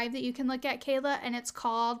the drive that you can look at, Kayla, and it's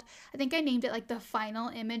called, I think I named it like the final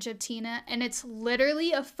image of Tina, and it's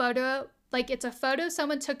literally a photo, like it's a photo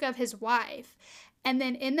someone took of his wife, and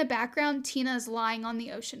then in the background, Tina's lying on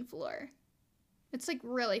the ocean floor. It's like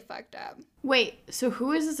really fucked up. Wait, so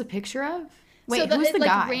who is this a picture of? Wait, so who's the like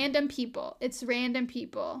guy? Random people. It's random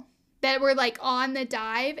people that were like on the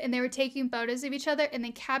dive and they were taking photos of each other and they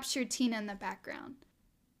captured Tina in the background.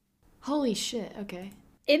 Holy shit, okay.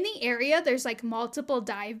 In the area, there's like multiple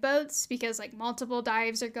dive boats because like multiple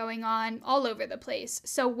dives are going on all over the place.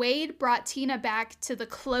 So Wade brought Tina back to the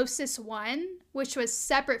closest one, which was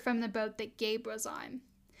separate from the boat that Gabe was on.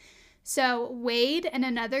 So Wade and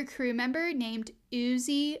another crew member named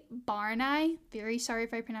Uzi Barney, very sorry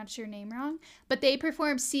if I pronounced your name wrong, but they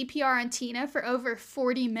performed CPR on Tina for over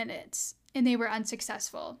 40 minutes and they were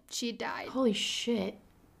unsuccessful. She died. Holy shit.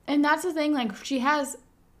 And that's the thing, like she has...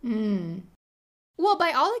 Well,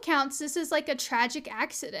 by all accounts, this is like a tragic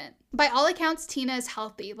accident. By all accounts, Tina is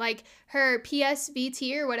healthy. Like her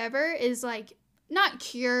PSVT or whatever is like not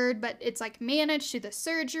cured, but it's like managed through the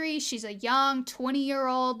surgery. She's a young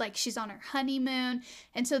 20-year-old, like she's on her honeymoon.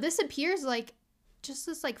 And so this appears like just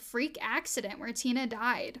this like freak accident where Tina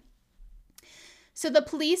died. So the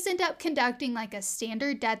police end up conducting like a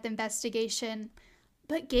standard death investigation,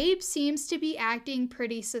 but Gabe seems to be acting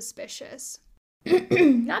pretty suspicious.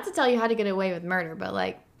 Not to tell you how to get away with murder, but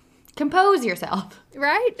like, compose yourself.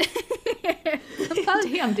 Right?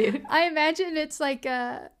 Damn, dude. I imagine it's like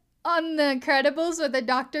on The Incredibles where the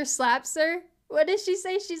doctor slaps her. What does she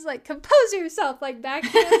say? She's like, compose yourself, like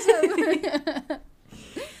backhands him.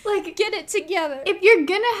 Like, get it together. If you're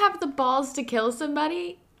gonna have the balls to kill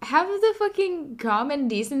somebody, have the fucking common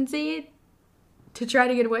decency to try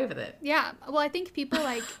to get away with it. Yeah. Well, I think people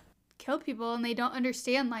like kill people and they don't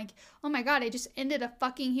understand like, oh my God, I just ended a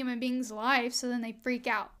fucking human being's life. So then they freak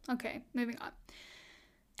out. Okay, moving on.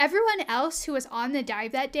 Everyone else who was on the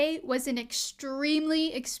dive that day was an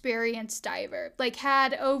extremely experienced diver. Like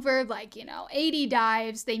had over 80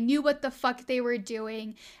 dives. They knew what the fuck they were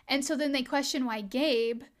doing. And so then they questioned why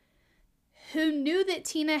Gabe, who knew that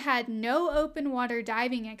Tina had no open water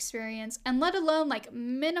diving experience and let alone like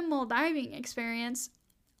minimal diving experience,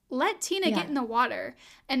 let Tina get in the water.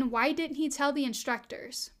 And why didn't he tell the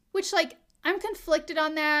instructors? Which like, I'm conflicted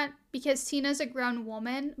on that because Tina's a grown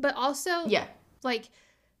woman, but also like,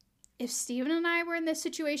 if Steven and I were in this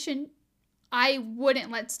situation, I wouldn't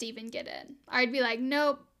let Steven get in. I'd be like,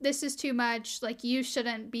 nope, this is too much. Like, you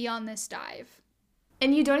shouldn't be on this dive.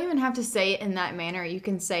 And you don't even have to say it in that manner. You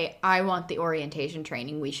can say, I want the orientation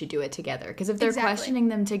training. We should do it together. Because if they're questioning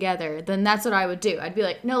them together, then that's what I would do. I'd be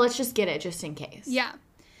like, no, let's just get it just in case. Yeah.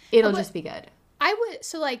 It'll just be good. I would,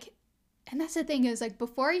 so like, and that's the thing is like,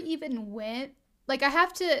 before I even went, like I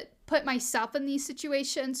have to put myself in these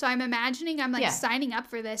situations. So I'm imagining I'm like signing up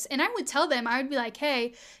for this. And I would tell them, I would be like,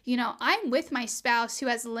 hey, I'm with my spouse who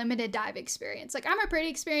has limited dive experience. Like I'm a pretty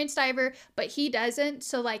experienced diver, but he doesn't.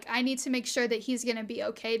 So like I need to make sure that he's going to be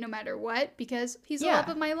okay no matter what because he's the love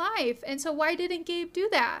of my life. And so why didn't Gabe do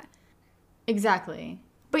that? Exactly.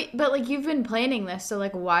 But like you've been planning this. So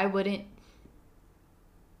like why wouldn't,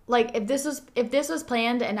 like if this was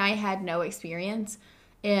planned and I had no experience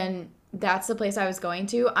and that's the place I was going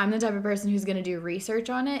to, I'm the type of person who's going to do research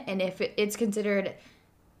on it. And if it's considered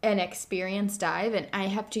an experienced dive and I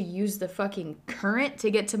have to use the fucking current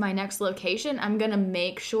to get to my next location, I'm going to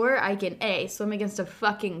make sure I can swim against a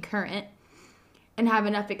fucking current and have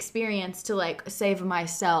enough experience to like save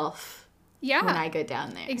myself when I go down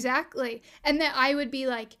there. Exactly. And that I would be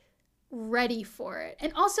like ready for it.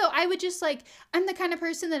 And also I would just like, I'm the kind of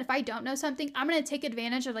person that if I don't know something, I'm going to take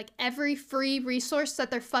advantage of like every free resource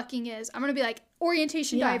that there fucking is. I'm going to be like,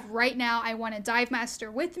 orientation dive right now. I want a dive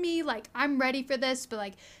master with me. Like I'm ready for this, but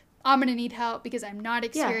like I'm going to need help because I'm not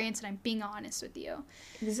experienced and I'm being honest with you.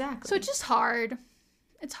 Exactly. So it's just hard.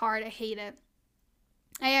 It's hard. I hate it.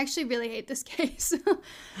 I actually really hate this case.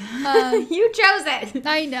 You chose it.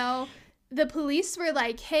 I know. The police were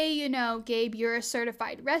like, hey, Gabe, you're a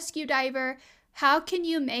certified rescue diver. How can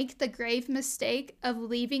you make the grave mistake of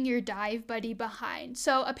leaving your dive buddy behind?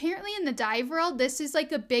 So apparently in the dive world, this is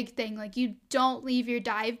like a big thing. Like you don't leave your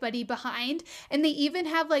dive buddy behind. And they even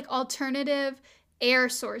have like alternative air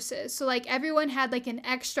sources. So like everyone had like an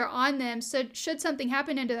extra on them. So should something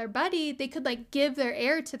happen to their buddy, they could like give their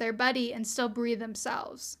air to their buddy and still breathe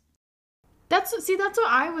themselves. That's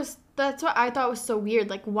what I thought was so weird.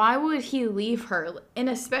 Like, why would he leave her? And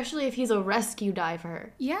especially if he's a rescue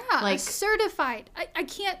diver. Yeah, like certified. I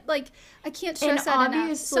can't stress that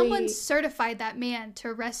enough. Someone certified that man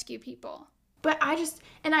to rescue people. But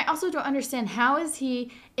and I also don't understand, how is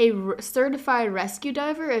he a certified rescue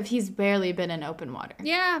diver if he's barely been in open water?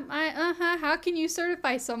 Yeah, how can you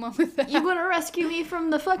certify someone with that? You gonna rescue me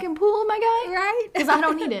from the fucking pool, my guy? Right? Because I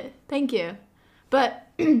don't need it. Thank you. But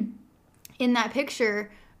in that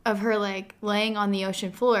picture of her, like, laying on the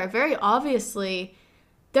ocean floor, very obviously,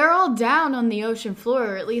 they're all down on the ocean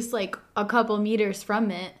floor, or at least, like, a couple meters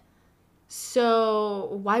from it.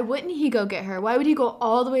 So why wouldn't he go get her? Why would he go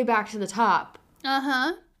all the way back to the top?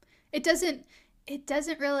 It doesn't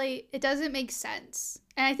make sense.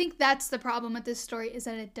 And I think that's the problem with this story, is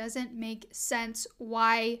that it doesn't make sense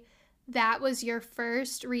why that was your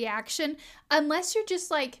first reaction, unless you're just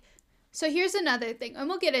like, so here's another thing, and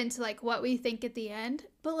we'll get into like what we think at the end,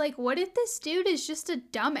 but like, what if this dude is just a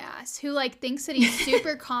dumbass who like thinks that he's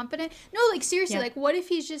super confident? No, like seriously, like what if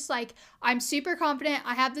he's just like, I'm super confident,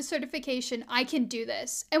 I have the certification, I can do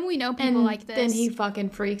this. And we know people like this. Then he fucking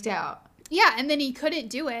freaked out. Yeah, and then he couldn't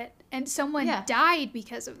do it, and someone died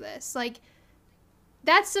because of this. Like,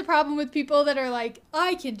 that's the problem with people that are like,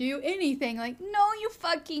 I can do anything. Like, no, you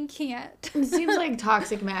fucking can't. It seems like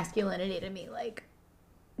toxic masculinity to me. Like,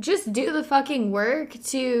 just do the fucking work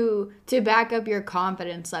to back up your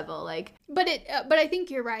confidence level. Like, but I think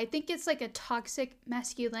you're right. I think it's like a toxic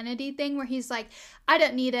masculinity thing where he's like, I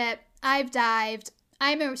don't need it. I've dived.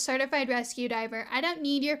 I'm a certified rescue diver. I don't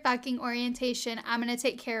need your fucking orientation. I'm going to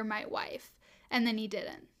take care of my wife. And then he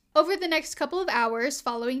didn't. Over the next couple of hours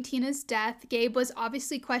following Tina's death, Gabe was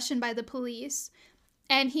obviously questioned by the police.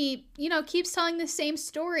 And he, keeps telling the same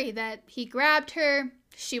story, that he grabbed her,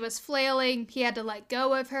 she was flailing, he had to let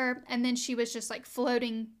go of her, and then she was just like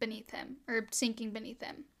floating beneath him, or sinking beneath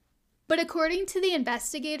him. But according to the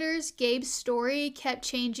investigators, Gabe's story kept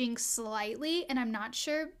changing slightly, and I'm not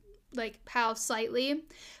sure like how slightly,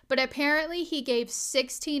 but apparently he gave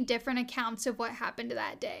 16 different accounts of what happened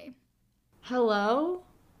that day. Hello?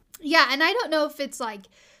 Yeah, and I don't know if it's like,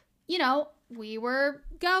 we were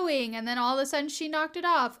going and then all of a sudden she knocked it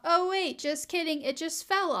off. Oh, wait, just kidding. It just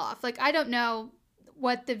fell off. Like, I don't know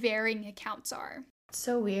what the varying accounts are.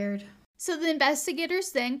 So weird. So the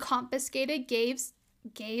investigators then confiscated Gabe's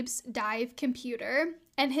dive computer,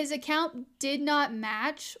 and his account did not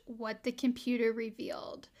match what the computer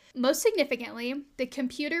revealed. Most significantly, the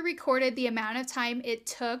computer recorded the amount of time it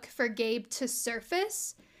took for Gabe to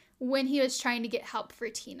surface when he was trying to get help for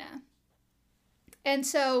Tina. And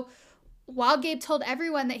so, while Gabe told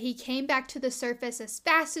everyone that he came back to the surface as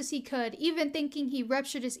fast as he could, even thinking he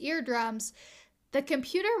ruptured his eardrums, the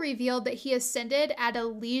computer revealed that he ascended at a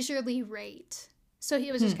leisurely rate. So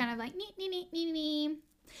he was just kind of like, nee, nee, nee, nee, nee.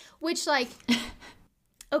 Which, like,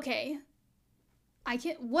 okay,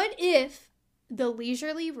 what if the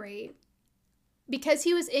leisurely rate, because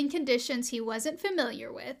he was in conditions he wasn't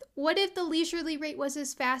familiar with, what if the leisurely rate was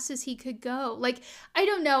as fast as he could go? Like, I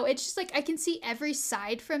don't know. It's just like I can see every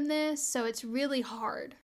side from this, so it's really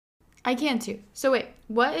hard. I can too. So wait,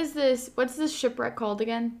 what's this shipwreck called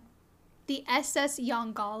again? The SS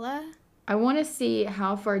Yongala. I want to see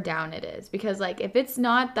how far down it is, because like if it's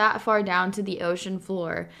not that far down to the ocean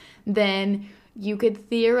floor, then you could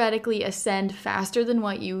theoretically ascend faster than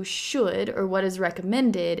what you should or what is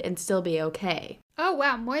recommended and still be okay. Oh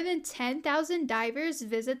wow, more than 10,000 divers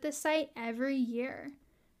visit the site every year.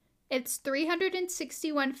 It's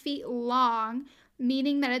 361 feet long,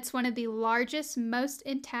 meaning that it's one of the largest, most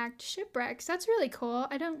intact shipwrecks. That's really cool.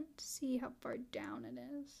 I don't see how far down it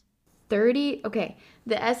is. The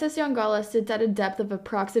SS Yongala sits at a depth of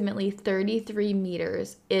approximately 33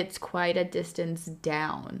 meters. It's quite a distance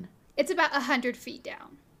down. It's about 100 feet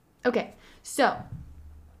down. Okay, so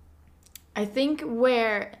I think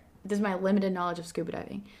this is my limited knowledge of scuba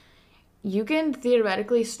diving, you can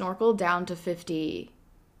theoretically snorkel down to 50 feet.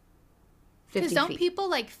 Because don't people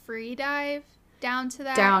like free dive down to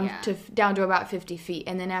that? Down to about 50 feet.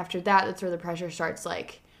 And then after that, that's where the pressure starts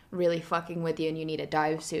like really fucking with you and you need a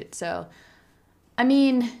dive suit. So, I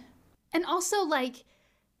mean. And also like,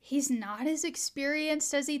 he's not as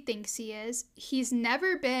experienced as he thinks he is. He's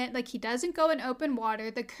never been, like, he doesn't go in open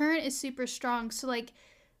water. The current is super strong. So, like,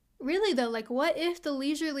 really, though, like, what if the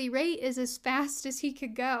leisurely rate is as fast as he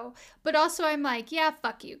could go? But also, I'm like, yeah,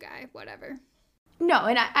 fuck you, guy. Whatever. No,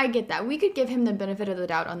 and I get that. We could give him the benefit of the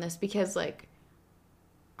doubt on this because, like,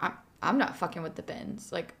 I'm not fucking with the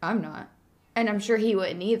bends. Like, I'm not. And I'm sure he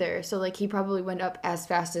wouldn't either. So, like, he probably went up as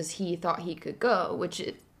fast as he thought he could go, which,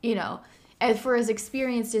 as for as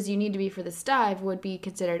experienced as you need to be for this dive, would be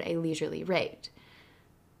considered a leisurely rate.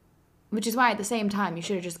 Which is why, at the same time, you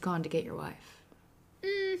should have just gone to get your wife.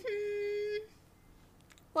 Mm-hmm.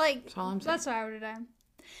 Like, that's all I'm saying. That's what I would have done.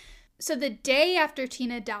 So the day after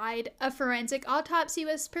Tina died, a forensic autopsy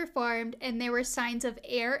was performed and there were signs of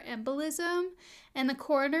air embolism, and the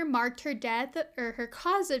coroner marked her death or her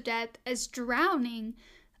cause of death as drowning,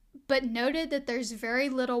 but noted that there's very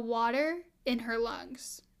little water in her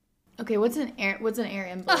lungs. Okay, what's an air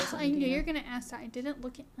embolism? I knew you were going to ask that. I didn't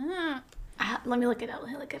look it up. Let me look it up.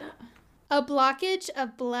 A blockage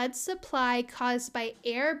of blood supply caused by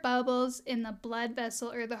air bubbles in the blood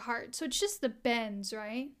vessel or the heart. So it's just the bends,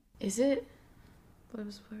 right? Is it?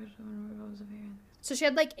 So she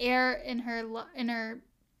had like air in her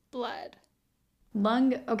blood.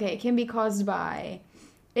 Lung, okay, it can be caused by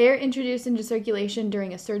air introduced into circulation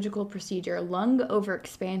during a surgical procedure, lung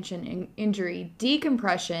overexpansion injury,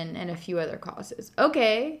 decompression, and a few other causes.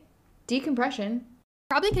 Okay, decompression.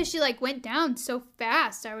 Probably because she like went down so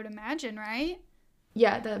fast, I would imagine, right?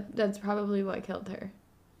 Yeah, that's probably what killed her.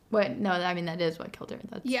 That is what killed her.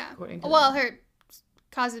 That's according to her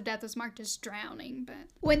cause of death was marked as drowning. But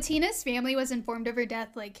when Tina's family was informed of her death,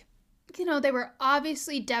 they were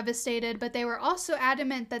obviously devastated, but they were also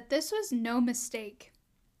adamant that this was no mistake.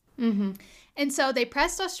 Mm-hmm. And so they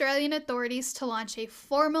pressed Australian authorities to launch a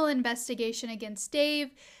formal investigation against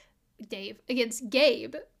Gabe,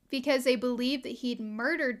 because they believed that he'd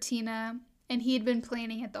murdered Tina and he'd been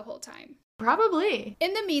planning it the whole time. Probably.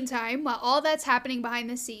 In the meantime, while all that's happening behind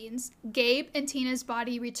the scenes, Gabe and Tina's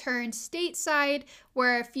body returned stateside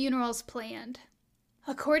where a funeral's planned.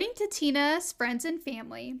 According to Tina's friends and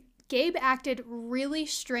family, Gabe acted really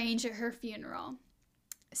strange at her funeral.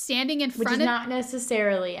 Standing in front of... Which is not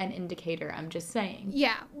necessarily an indicator, I'm just saying.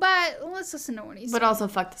 Yeah, but let's listen to what he said. But also,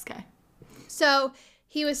 fuck this guy. So,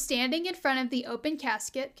 he was standing in front of the open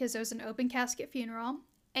casket, because there was an open casket funeral,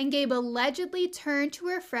 and Gabe allegedly turned to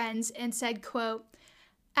her friends and said, quote,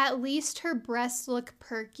 "At least her breasts look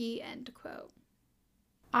perky," end quote.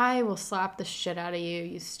 I will slap the shit out of you,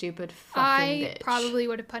 you stupid fucking bitch. I probably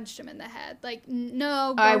would have punched him in the head.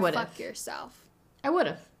 No, go fuck yourself. I would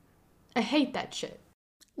have. I hate that shit.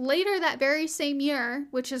 Later that very same year,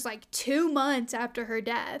 which is 2 months after her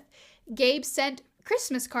death, Gabe sent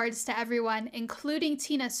Christmas cards to everyone, including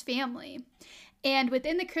Tina's family. And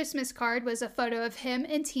within the Christmas card was a photo of him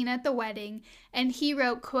and Tina at the wedding, and he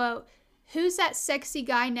wrote, quote, "Who's that sexy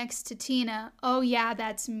guy next to Tina? Oh yeah,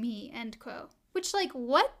 that's me," end quote. Which,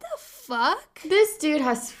 what the fuck? This dude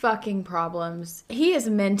has fucking problems. He is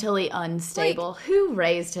mentally unstable. Who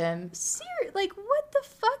raised him? What the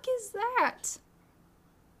fuck is that?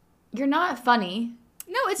 You're not funny.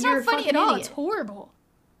 No, it's not funny at all. Idiot. It's horrible.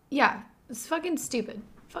 Yeah, it's fucking stupid.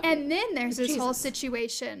 And then there's this whole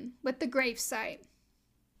situation with the gravesite.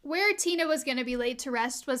 Where Tina was going to be laid to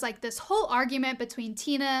rest was this whole argument between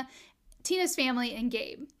Tina's family and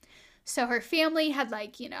Gabe. So her family had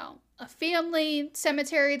a family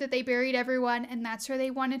cemetery that they buried everyone, and that's where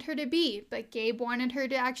they wanted her to be. But Gabe wanted her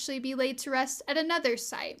to actually be laid to rest at another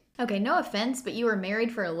site. Okay, no offense, but you were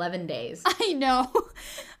married for 11 days. I know.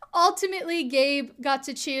 Ultimately, Gabe got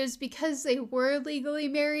to choose because they were legally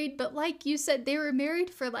married, but like you said, they were married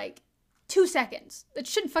for 2 seconds. That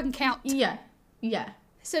shouldn't fucking count. Yeah.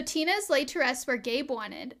 So Tina's laid to rest where Gabe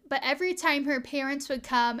wanted, but every time her parents would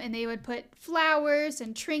come and they would put flowers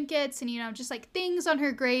and trinkets and, just things on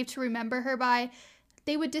her grave to remember her by,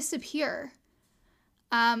 they would disappear.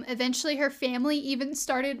 Eventually her family even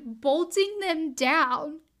started bolting them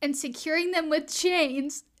down and securing them with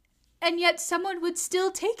chains, and yet someone would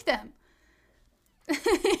still take them.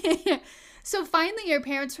 So finally her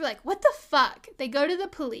parents were like, what the fuck? They go to the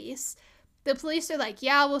police. The police are like,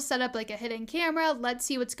 yeah, we'll set up a hidden camera. Let's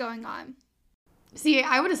see what's going on. See,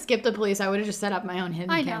 I would have skipped the police. I would have just set up my own hidden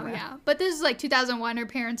camera. I know, yeah. But this is 2001. Her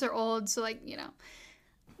parents are old, so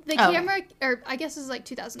The camera, or I guess it's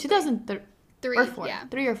 2003. 2003 or 4. Yeah.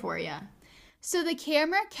 3 or 4, yeah. So the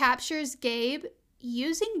camera captures Gabe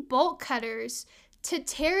using bolt cutters to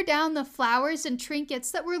tear down the flowers and trinkets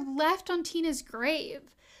that were left on Tina's grave.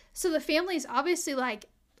 So the family's obviously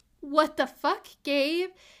what the fuck, Gabe?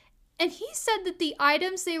 And he said that the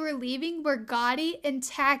items they were leaving were gaudy and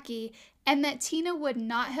tacky, and that Tina would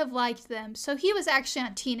not have liked them. So he was actually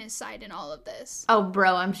on Tina's side in all of this. Oh,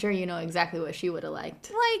 bro, I'm sure you know exactly what she would have liked.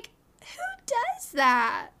 Who does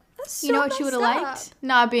that? That's so you know what she would have liked?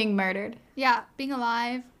 Not being murdered. Yeah, being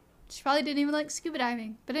alive. She probably didn't even like scuba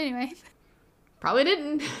diving. But anyway. Probably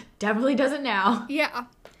didn't. Definitely doesn't now. Yeah.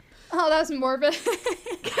 Oh, that was morbid.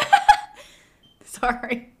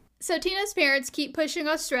 Sorry. So Tina's parents keep pushing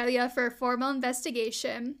Australia for a formal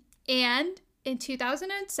investigation, and in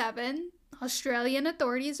 2007, Australian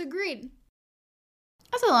authorities agreed.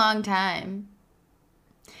 That's a long time.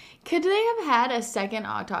 Could they have had a second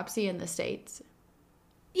autopsy in the States?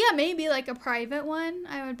 Yeah, maybe like a private one,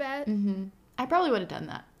 I would bet. I probably would have done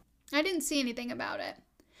that. I didn't see anything about it.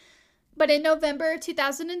 But in November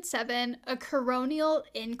 2007, a coronial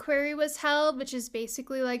inquiry was held, which is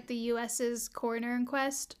basically like the US's coroner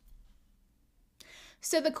inquest.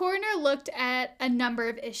 So the coroner looked at a number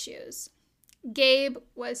of issues. Gabe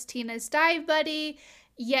was Tina's dive buddy,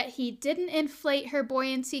 yet he didn't inflate her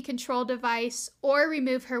buoyancy control device or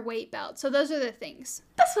remove her weight belt. So those are the things.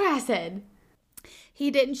 That's what I said.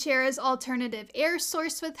 He didn't share his alternative air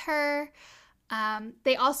source with her.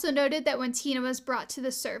 They also noted that when Tina was brought to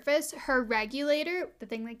the surface, her regulator, the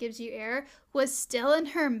thing that gives you air, was still in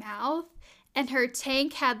her mouth, and her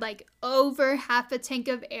tank had like over half a tank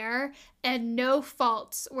of air, and no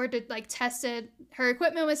faults were tested. Her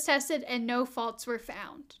equipment was tested, and no faults were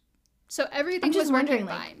found. So everything was working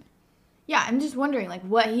fine. Yeah, I'm just wondering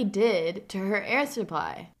what he did to her air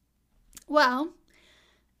supply. Well,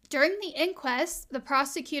 during the inquest, the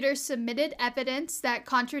prosecutor submitted evidence that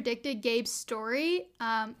contradicted Gabe's story,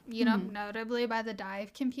 notably by the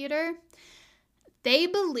dive computer. They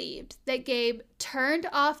believed that Gabe turned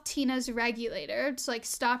off Tina's regulator to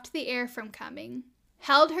stopped the air from coming,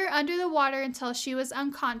 held her under the water until she was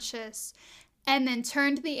unconscious, and then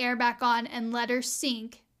turned the air back on and let her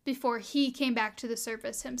sink before he came back to the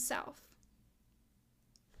surface himself.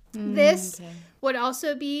 This would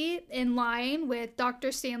also be in line with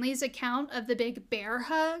Dr. Stanley's account of the big bear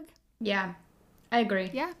hug. Yeah, I agree.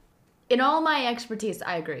 Yeah. In all my expertise,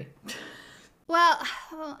 I agree. Well,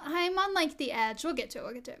 I'm on the edge. We'll get to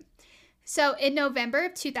it. So in November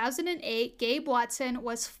of 2008, Gabe Watson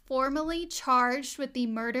was formally charged with the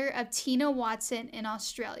murder of Tina Watson in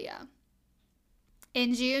Australia.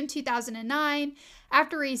 In June 2009,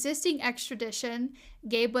 after resisting extradition,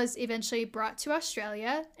 Gabe was eventually brought to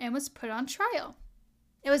Australia and was put on trial.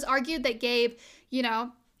 It was argued that Gabe,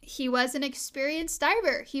 he was an experienced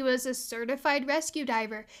diver. He was a certified rescue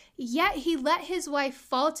diver, yet he let his wife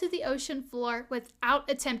fall to the ocean floor without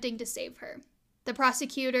attempting to save her. The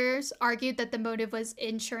prosecutors argued that the motive was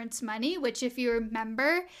insurance money, which, if you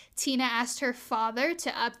remember, Tina asked her father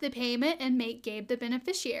to up the payment and make Gabe the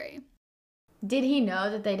beneficiary. Did he know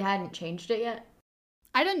that they hadn't changed it yet?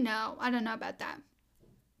 I don't know about that.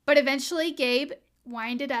 But eventually, Gabe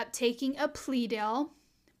winded up taking a plea deal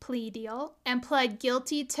and pled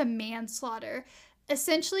guilty to manslaughter,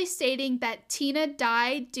 essentially stating that Tina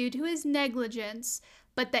died due to his negligence,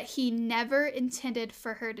 but that he never intended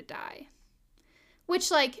for her to die.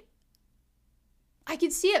 Which, I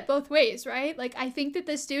could see it both ways, right? I think that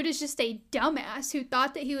this dude is just a dumbass who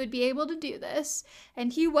thought that he would be able to do this,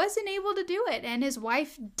 and he wasn't able to do it, and his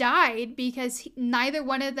wife died because neither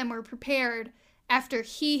one of them were prepared after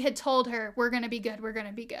he had told her, we're going to be good.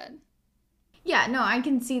 Yeah, no, I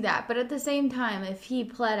can see that. But at the same time, if he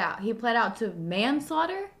pled out to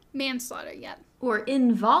manslaughter? Manslaughter, yeah. Or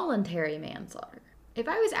involuntary manslaughter. If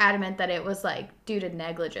I was adamant that it was due to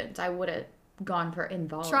negligence, I would have gone for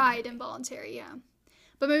involuntary. Tried involuntary, yeah.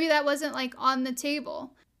 But maybe that wasn't on the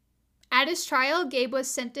table. At his trial, Gabe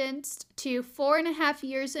was sentenced to 4.5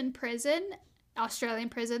 years in prison, Australian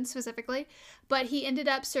prison specifically, but he ended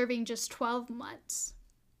up serving just 12 months.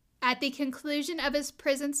 At the conclusion of his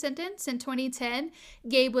prison sentence in 2010,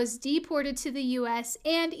 Gabe was deported to the U.S.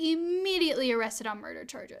 and immediately arrested on murder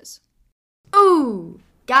charges. Ooh,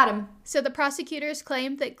 got him. So the prosecutors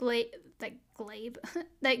claimed that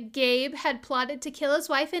Gabe had plotted to kill his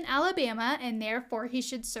wife in Alabama, and therefore he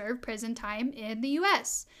should serve prison time in the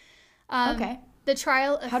U.S. Okay. The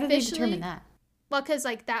trial officially... How did they determine that? Well, because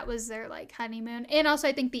that was their honeymoon, and also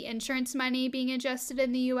I think the insurance money being adjusted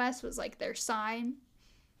in the U.S. was their sign.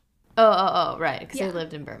 Oh, right, because they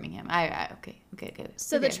lived in Birmingham. Okay.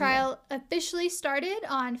 So the trial officially started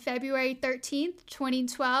on February 13th,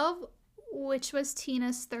 2012, which was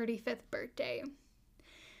Tina's 35th birthday.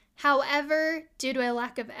 However, due to a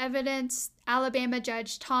lack of evidence, Alabama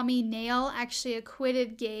judge Tommy Nail actually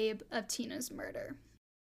acquitted Gabe of Tina's murder.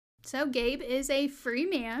 So Gabe is a free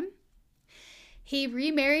man. He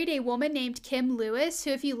remarried a woman named Kim Lewis,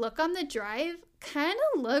 who, if you look on the drive, kind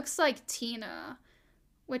of looks like Tina,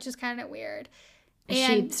 which is kind of weird. Is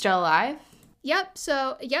she still alive? Yep.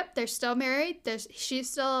 So, they're still married. She's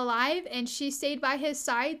still alive, and she stayed by his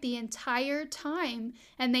side the entire time,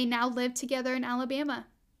 and they now live together in Alabama.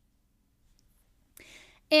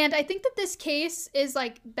 And I think that this case is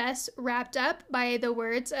best wrapped up by the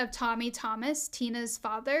words of Tommy Thomas, Tina's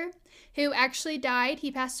father, who actually died.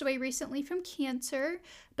 He passed away recently from cancer,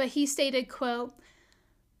 but he stated, quote,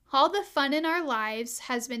 "All the fun in our lives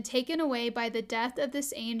has been taken away by the death of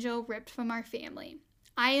this angel ripped from our family.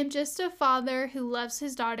 I am just a father who loves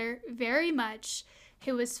his daughter very much,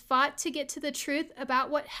 who has fought to get to the truth about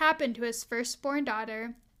what happened to his firstborn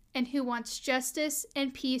daughter, and who wants justice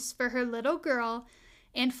and peace for her little girl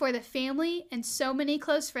and for the family and so many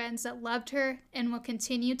close friends that loved her and will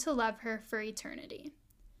continue to love her for eternity.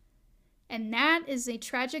 And that is the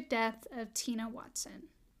tragic death of Tina Watson.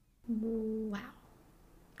 Wow.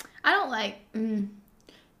 I don't like...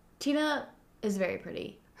 Tina is very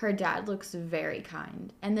pretty. Her dad looks very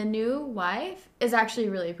kind. And the new wife is actually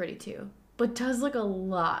really pretty too. But does look a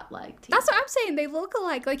lot like Tina. That's what I'm saying. They look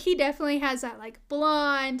alike. Like, he definitely has that, like,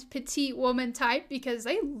 blonde, petite woman type because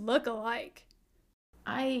they look alike.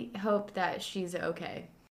 I hope that she's okay.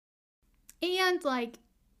 And, like,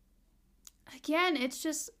 again, it's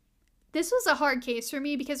just... This was a hard case for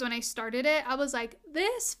me because when I started it, I was like,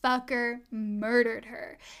 this fucker murdered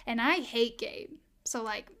her. And I hate Gabe. So,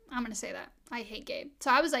 like, I'm going to say that. I hate Gabe.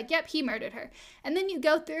 So I was like, yep, he murdered her. And then you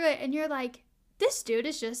go through it and you're like, this dude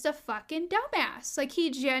is just a fucking dumbass. Like, he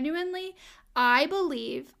genuinely, I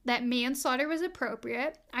believe that manslaughter was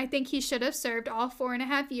appropriate. I think he should have served all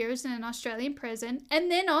 4.5 years in an Australian prison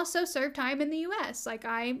and then also served time in the US. Like,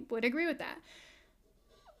 I would agree with that.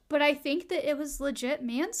 But I think that it was legit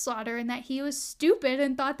manslaughter and that he was stupid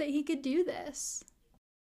and thought that he could do this.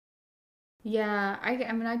 Yeah, I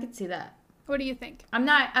mean, I could see that. What do you think? I'm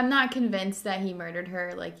not convinced that he murdered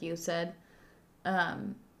her, like you said.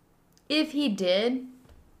 If he did,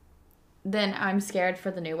 then I'm scared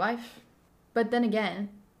for the new wife. But then again,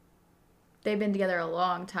 they've been together a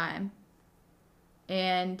long time.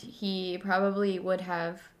 And he probably would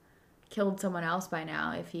have killed someone else by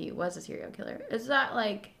now if he was a serial killer. Is that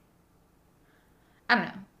like... I don't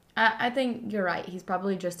know. I think you're right. He's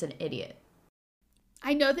probably just an idiot.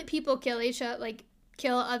 I know that people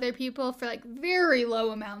kill other people for, like, very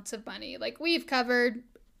low amounts of money. Like, we've covered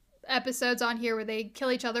episodes on here where they kill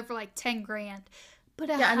each other for, like, 10 grand.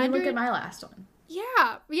 But I mean, look at my last one.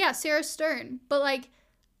 Yeah, Sarah Stern. But, like,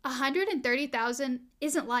 130,000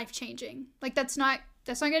 isn't life-changing. Like, that's not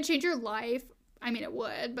going to change your life. I mean, it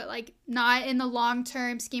would, but, like, not in the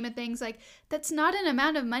long-term scheme of things. Like, that's not an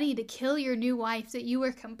amount of money to kill your new wife that you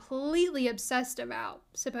were completely obsessed about,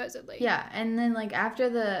 supposedly. Yeah, and then, like, after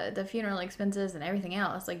the funeral expenses and everything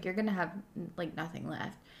else, like, you're gonna have, like, nothing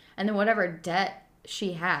left. And then whatever debt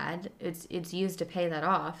she had, it's used to pay that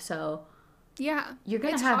off, so... Yeah. You're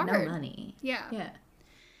gonna have no money. Yeah. Yeah.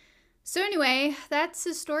 So anyway, that's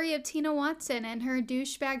the story of Tina Watson and her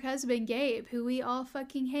douchebag husband, Gabe, who we all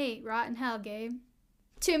fucking hate. Rotten hell, Gabe.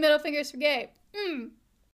 2 middle fingers for Gabe.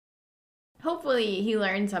 Hopefully he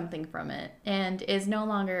learned something from it and is no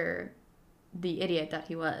longer the idiot that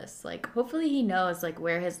he was. Like, hopefully he knows, like,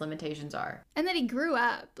 where his limitations are. And that he grew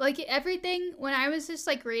up. Like, everything, when I was just,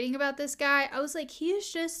 like, reading about this guy, I was like, he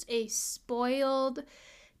is just a spoiled...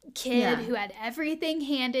 kid who had everything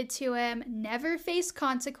handed to him, never faced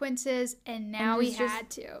consequences, and now he had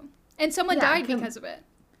to. And someone died because of it.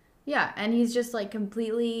 Yeah, and he's just, like,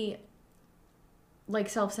 completely, like,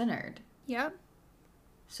 self-centered. Yep.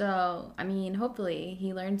 So, I mean, hopefully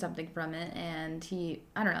he learned something from it, and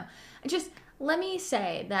I don't know. Just, let me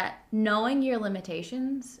say that knowing your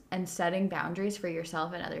limitations and setting boundaries for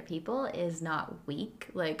yourself and other people is not weak,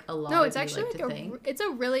 like a lot of it's actually it's a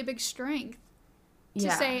really big strength. To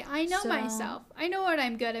say, I know myself. I know what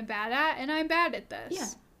I'm good and bad at, and I'm bad at this. Yeah.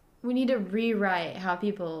 We need to rewrite how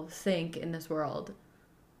people think in this world.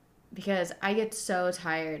 Because I get so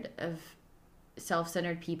tired of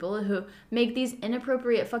self-centered people who make these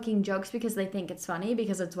inappropriate fucking jokes because they think it's funny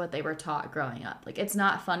because it's what they were taught growing up. Like, it's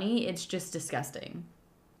not funny, it's just disgusting.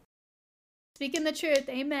 Speaking the truth,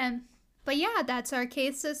 amen. But yeah, that's our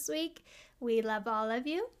case this week. We love all of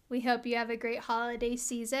you. We hope you have a great holiday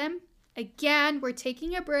season. Again, we're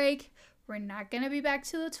taking a break. We're not going to be back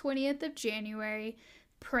till the 20th of January.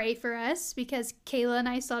 Pray for us because Kayla and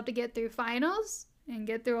I still have to get through finals and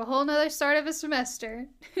get through a whole nother start of a semester.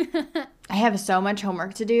 I have so much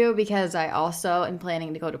homework to do because I also am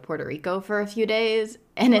planning to go to Puerto Rico for a few days.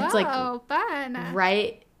 And it's like fun.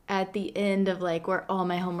 Right at the end of like where all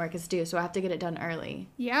my homework is due. So I have to get it done early.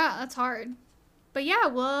 Yeah, that's hard. But yeah,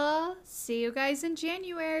 we'll see you guys in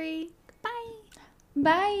January. Bye.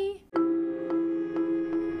 Bye.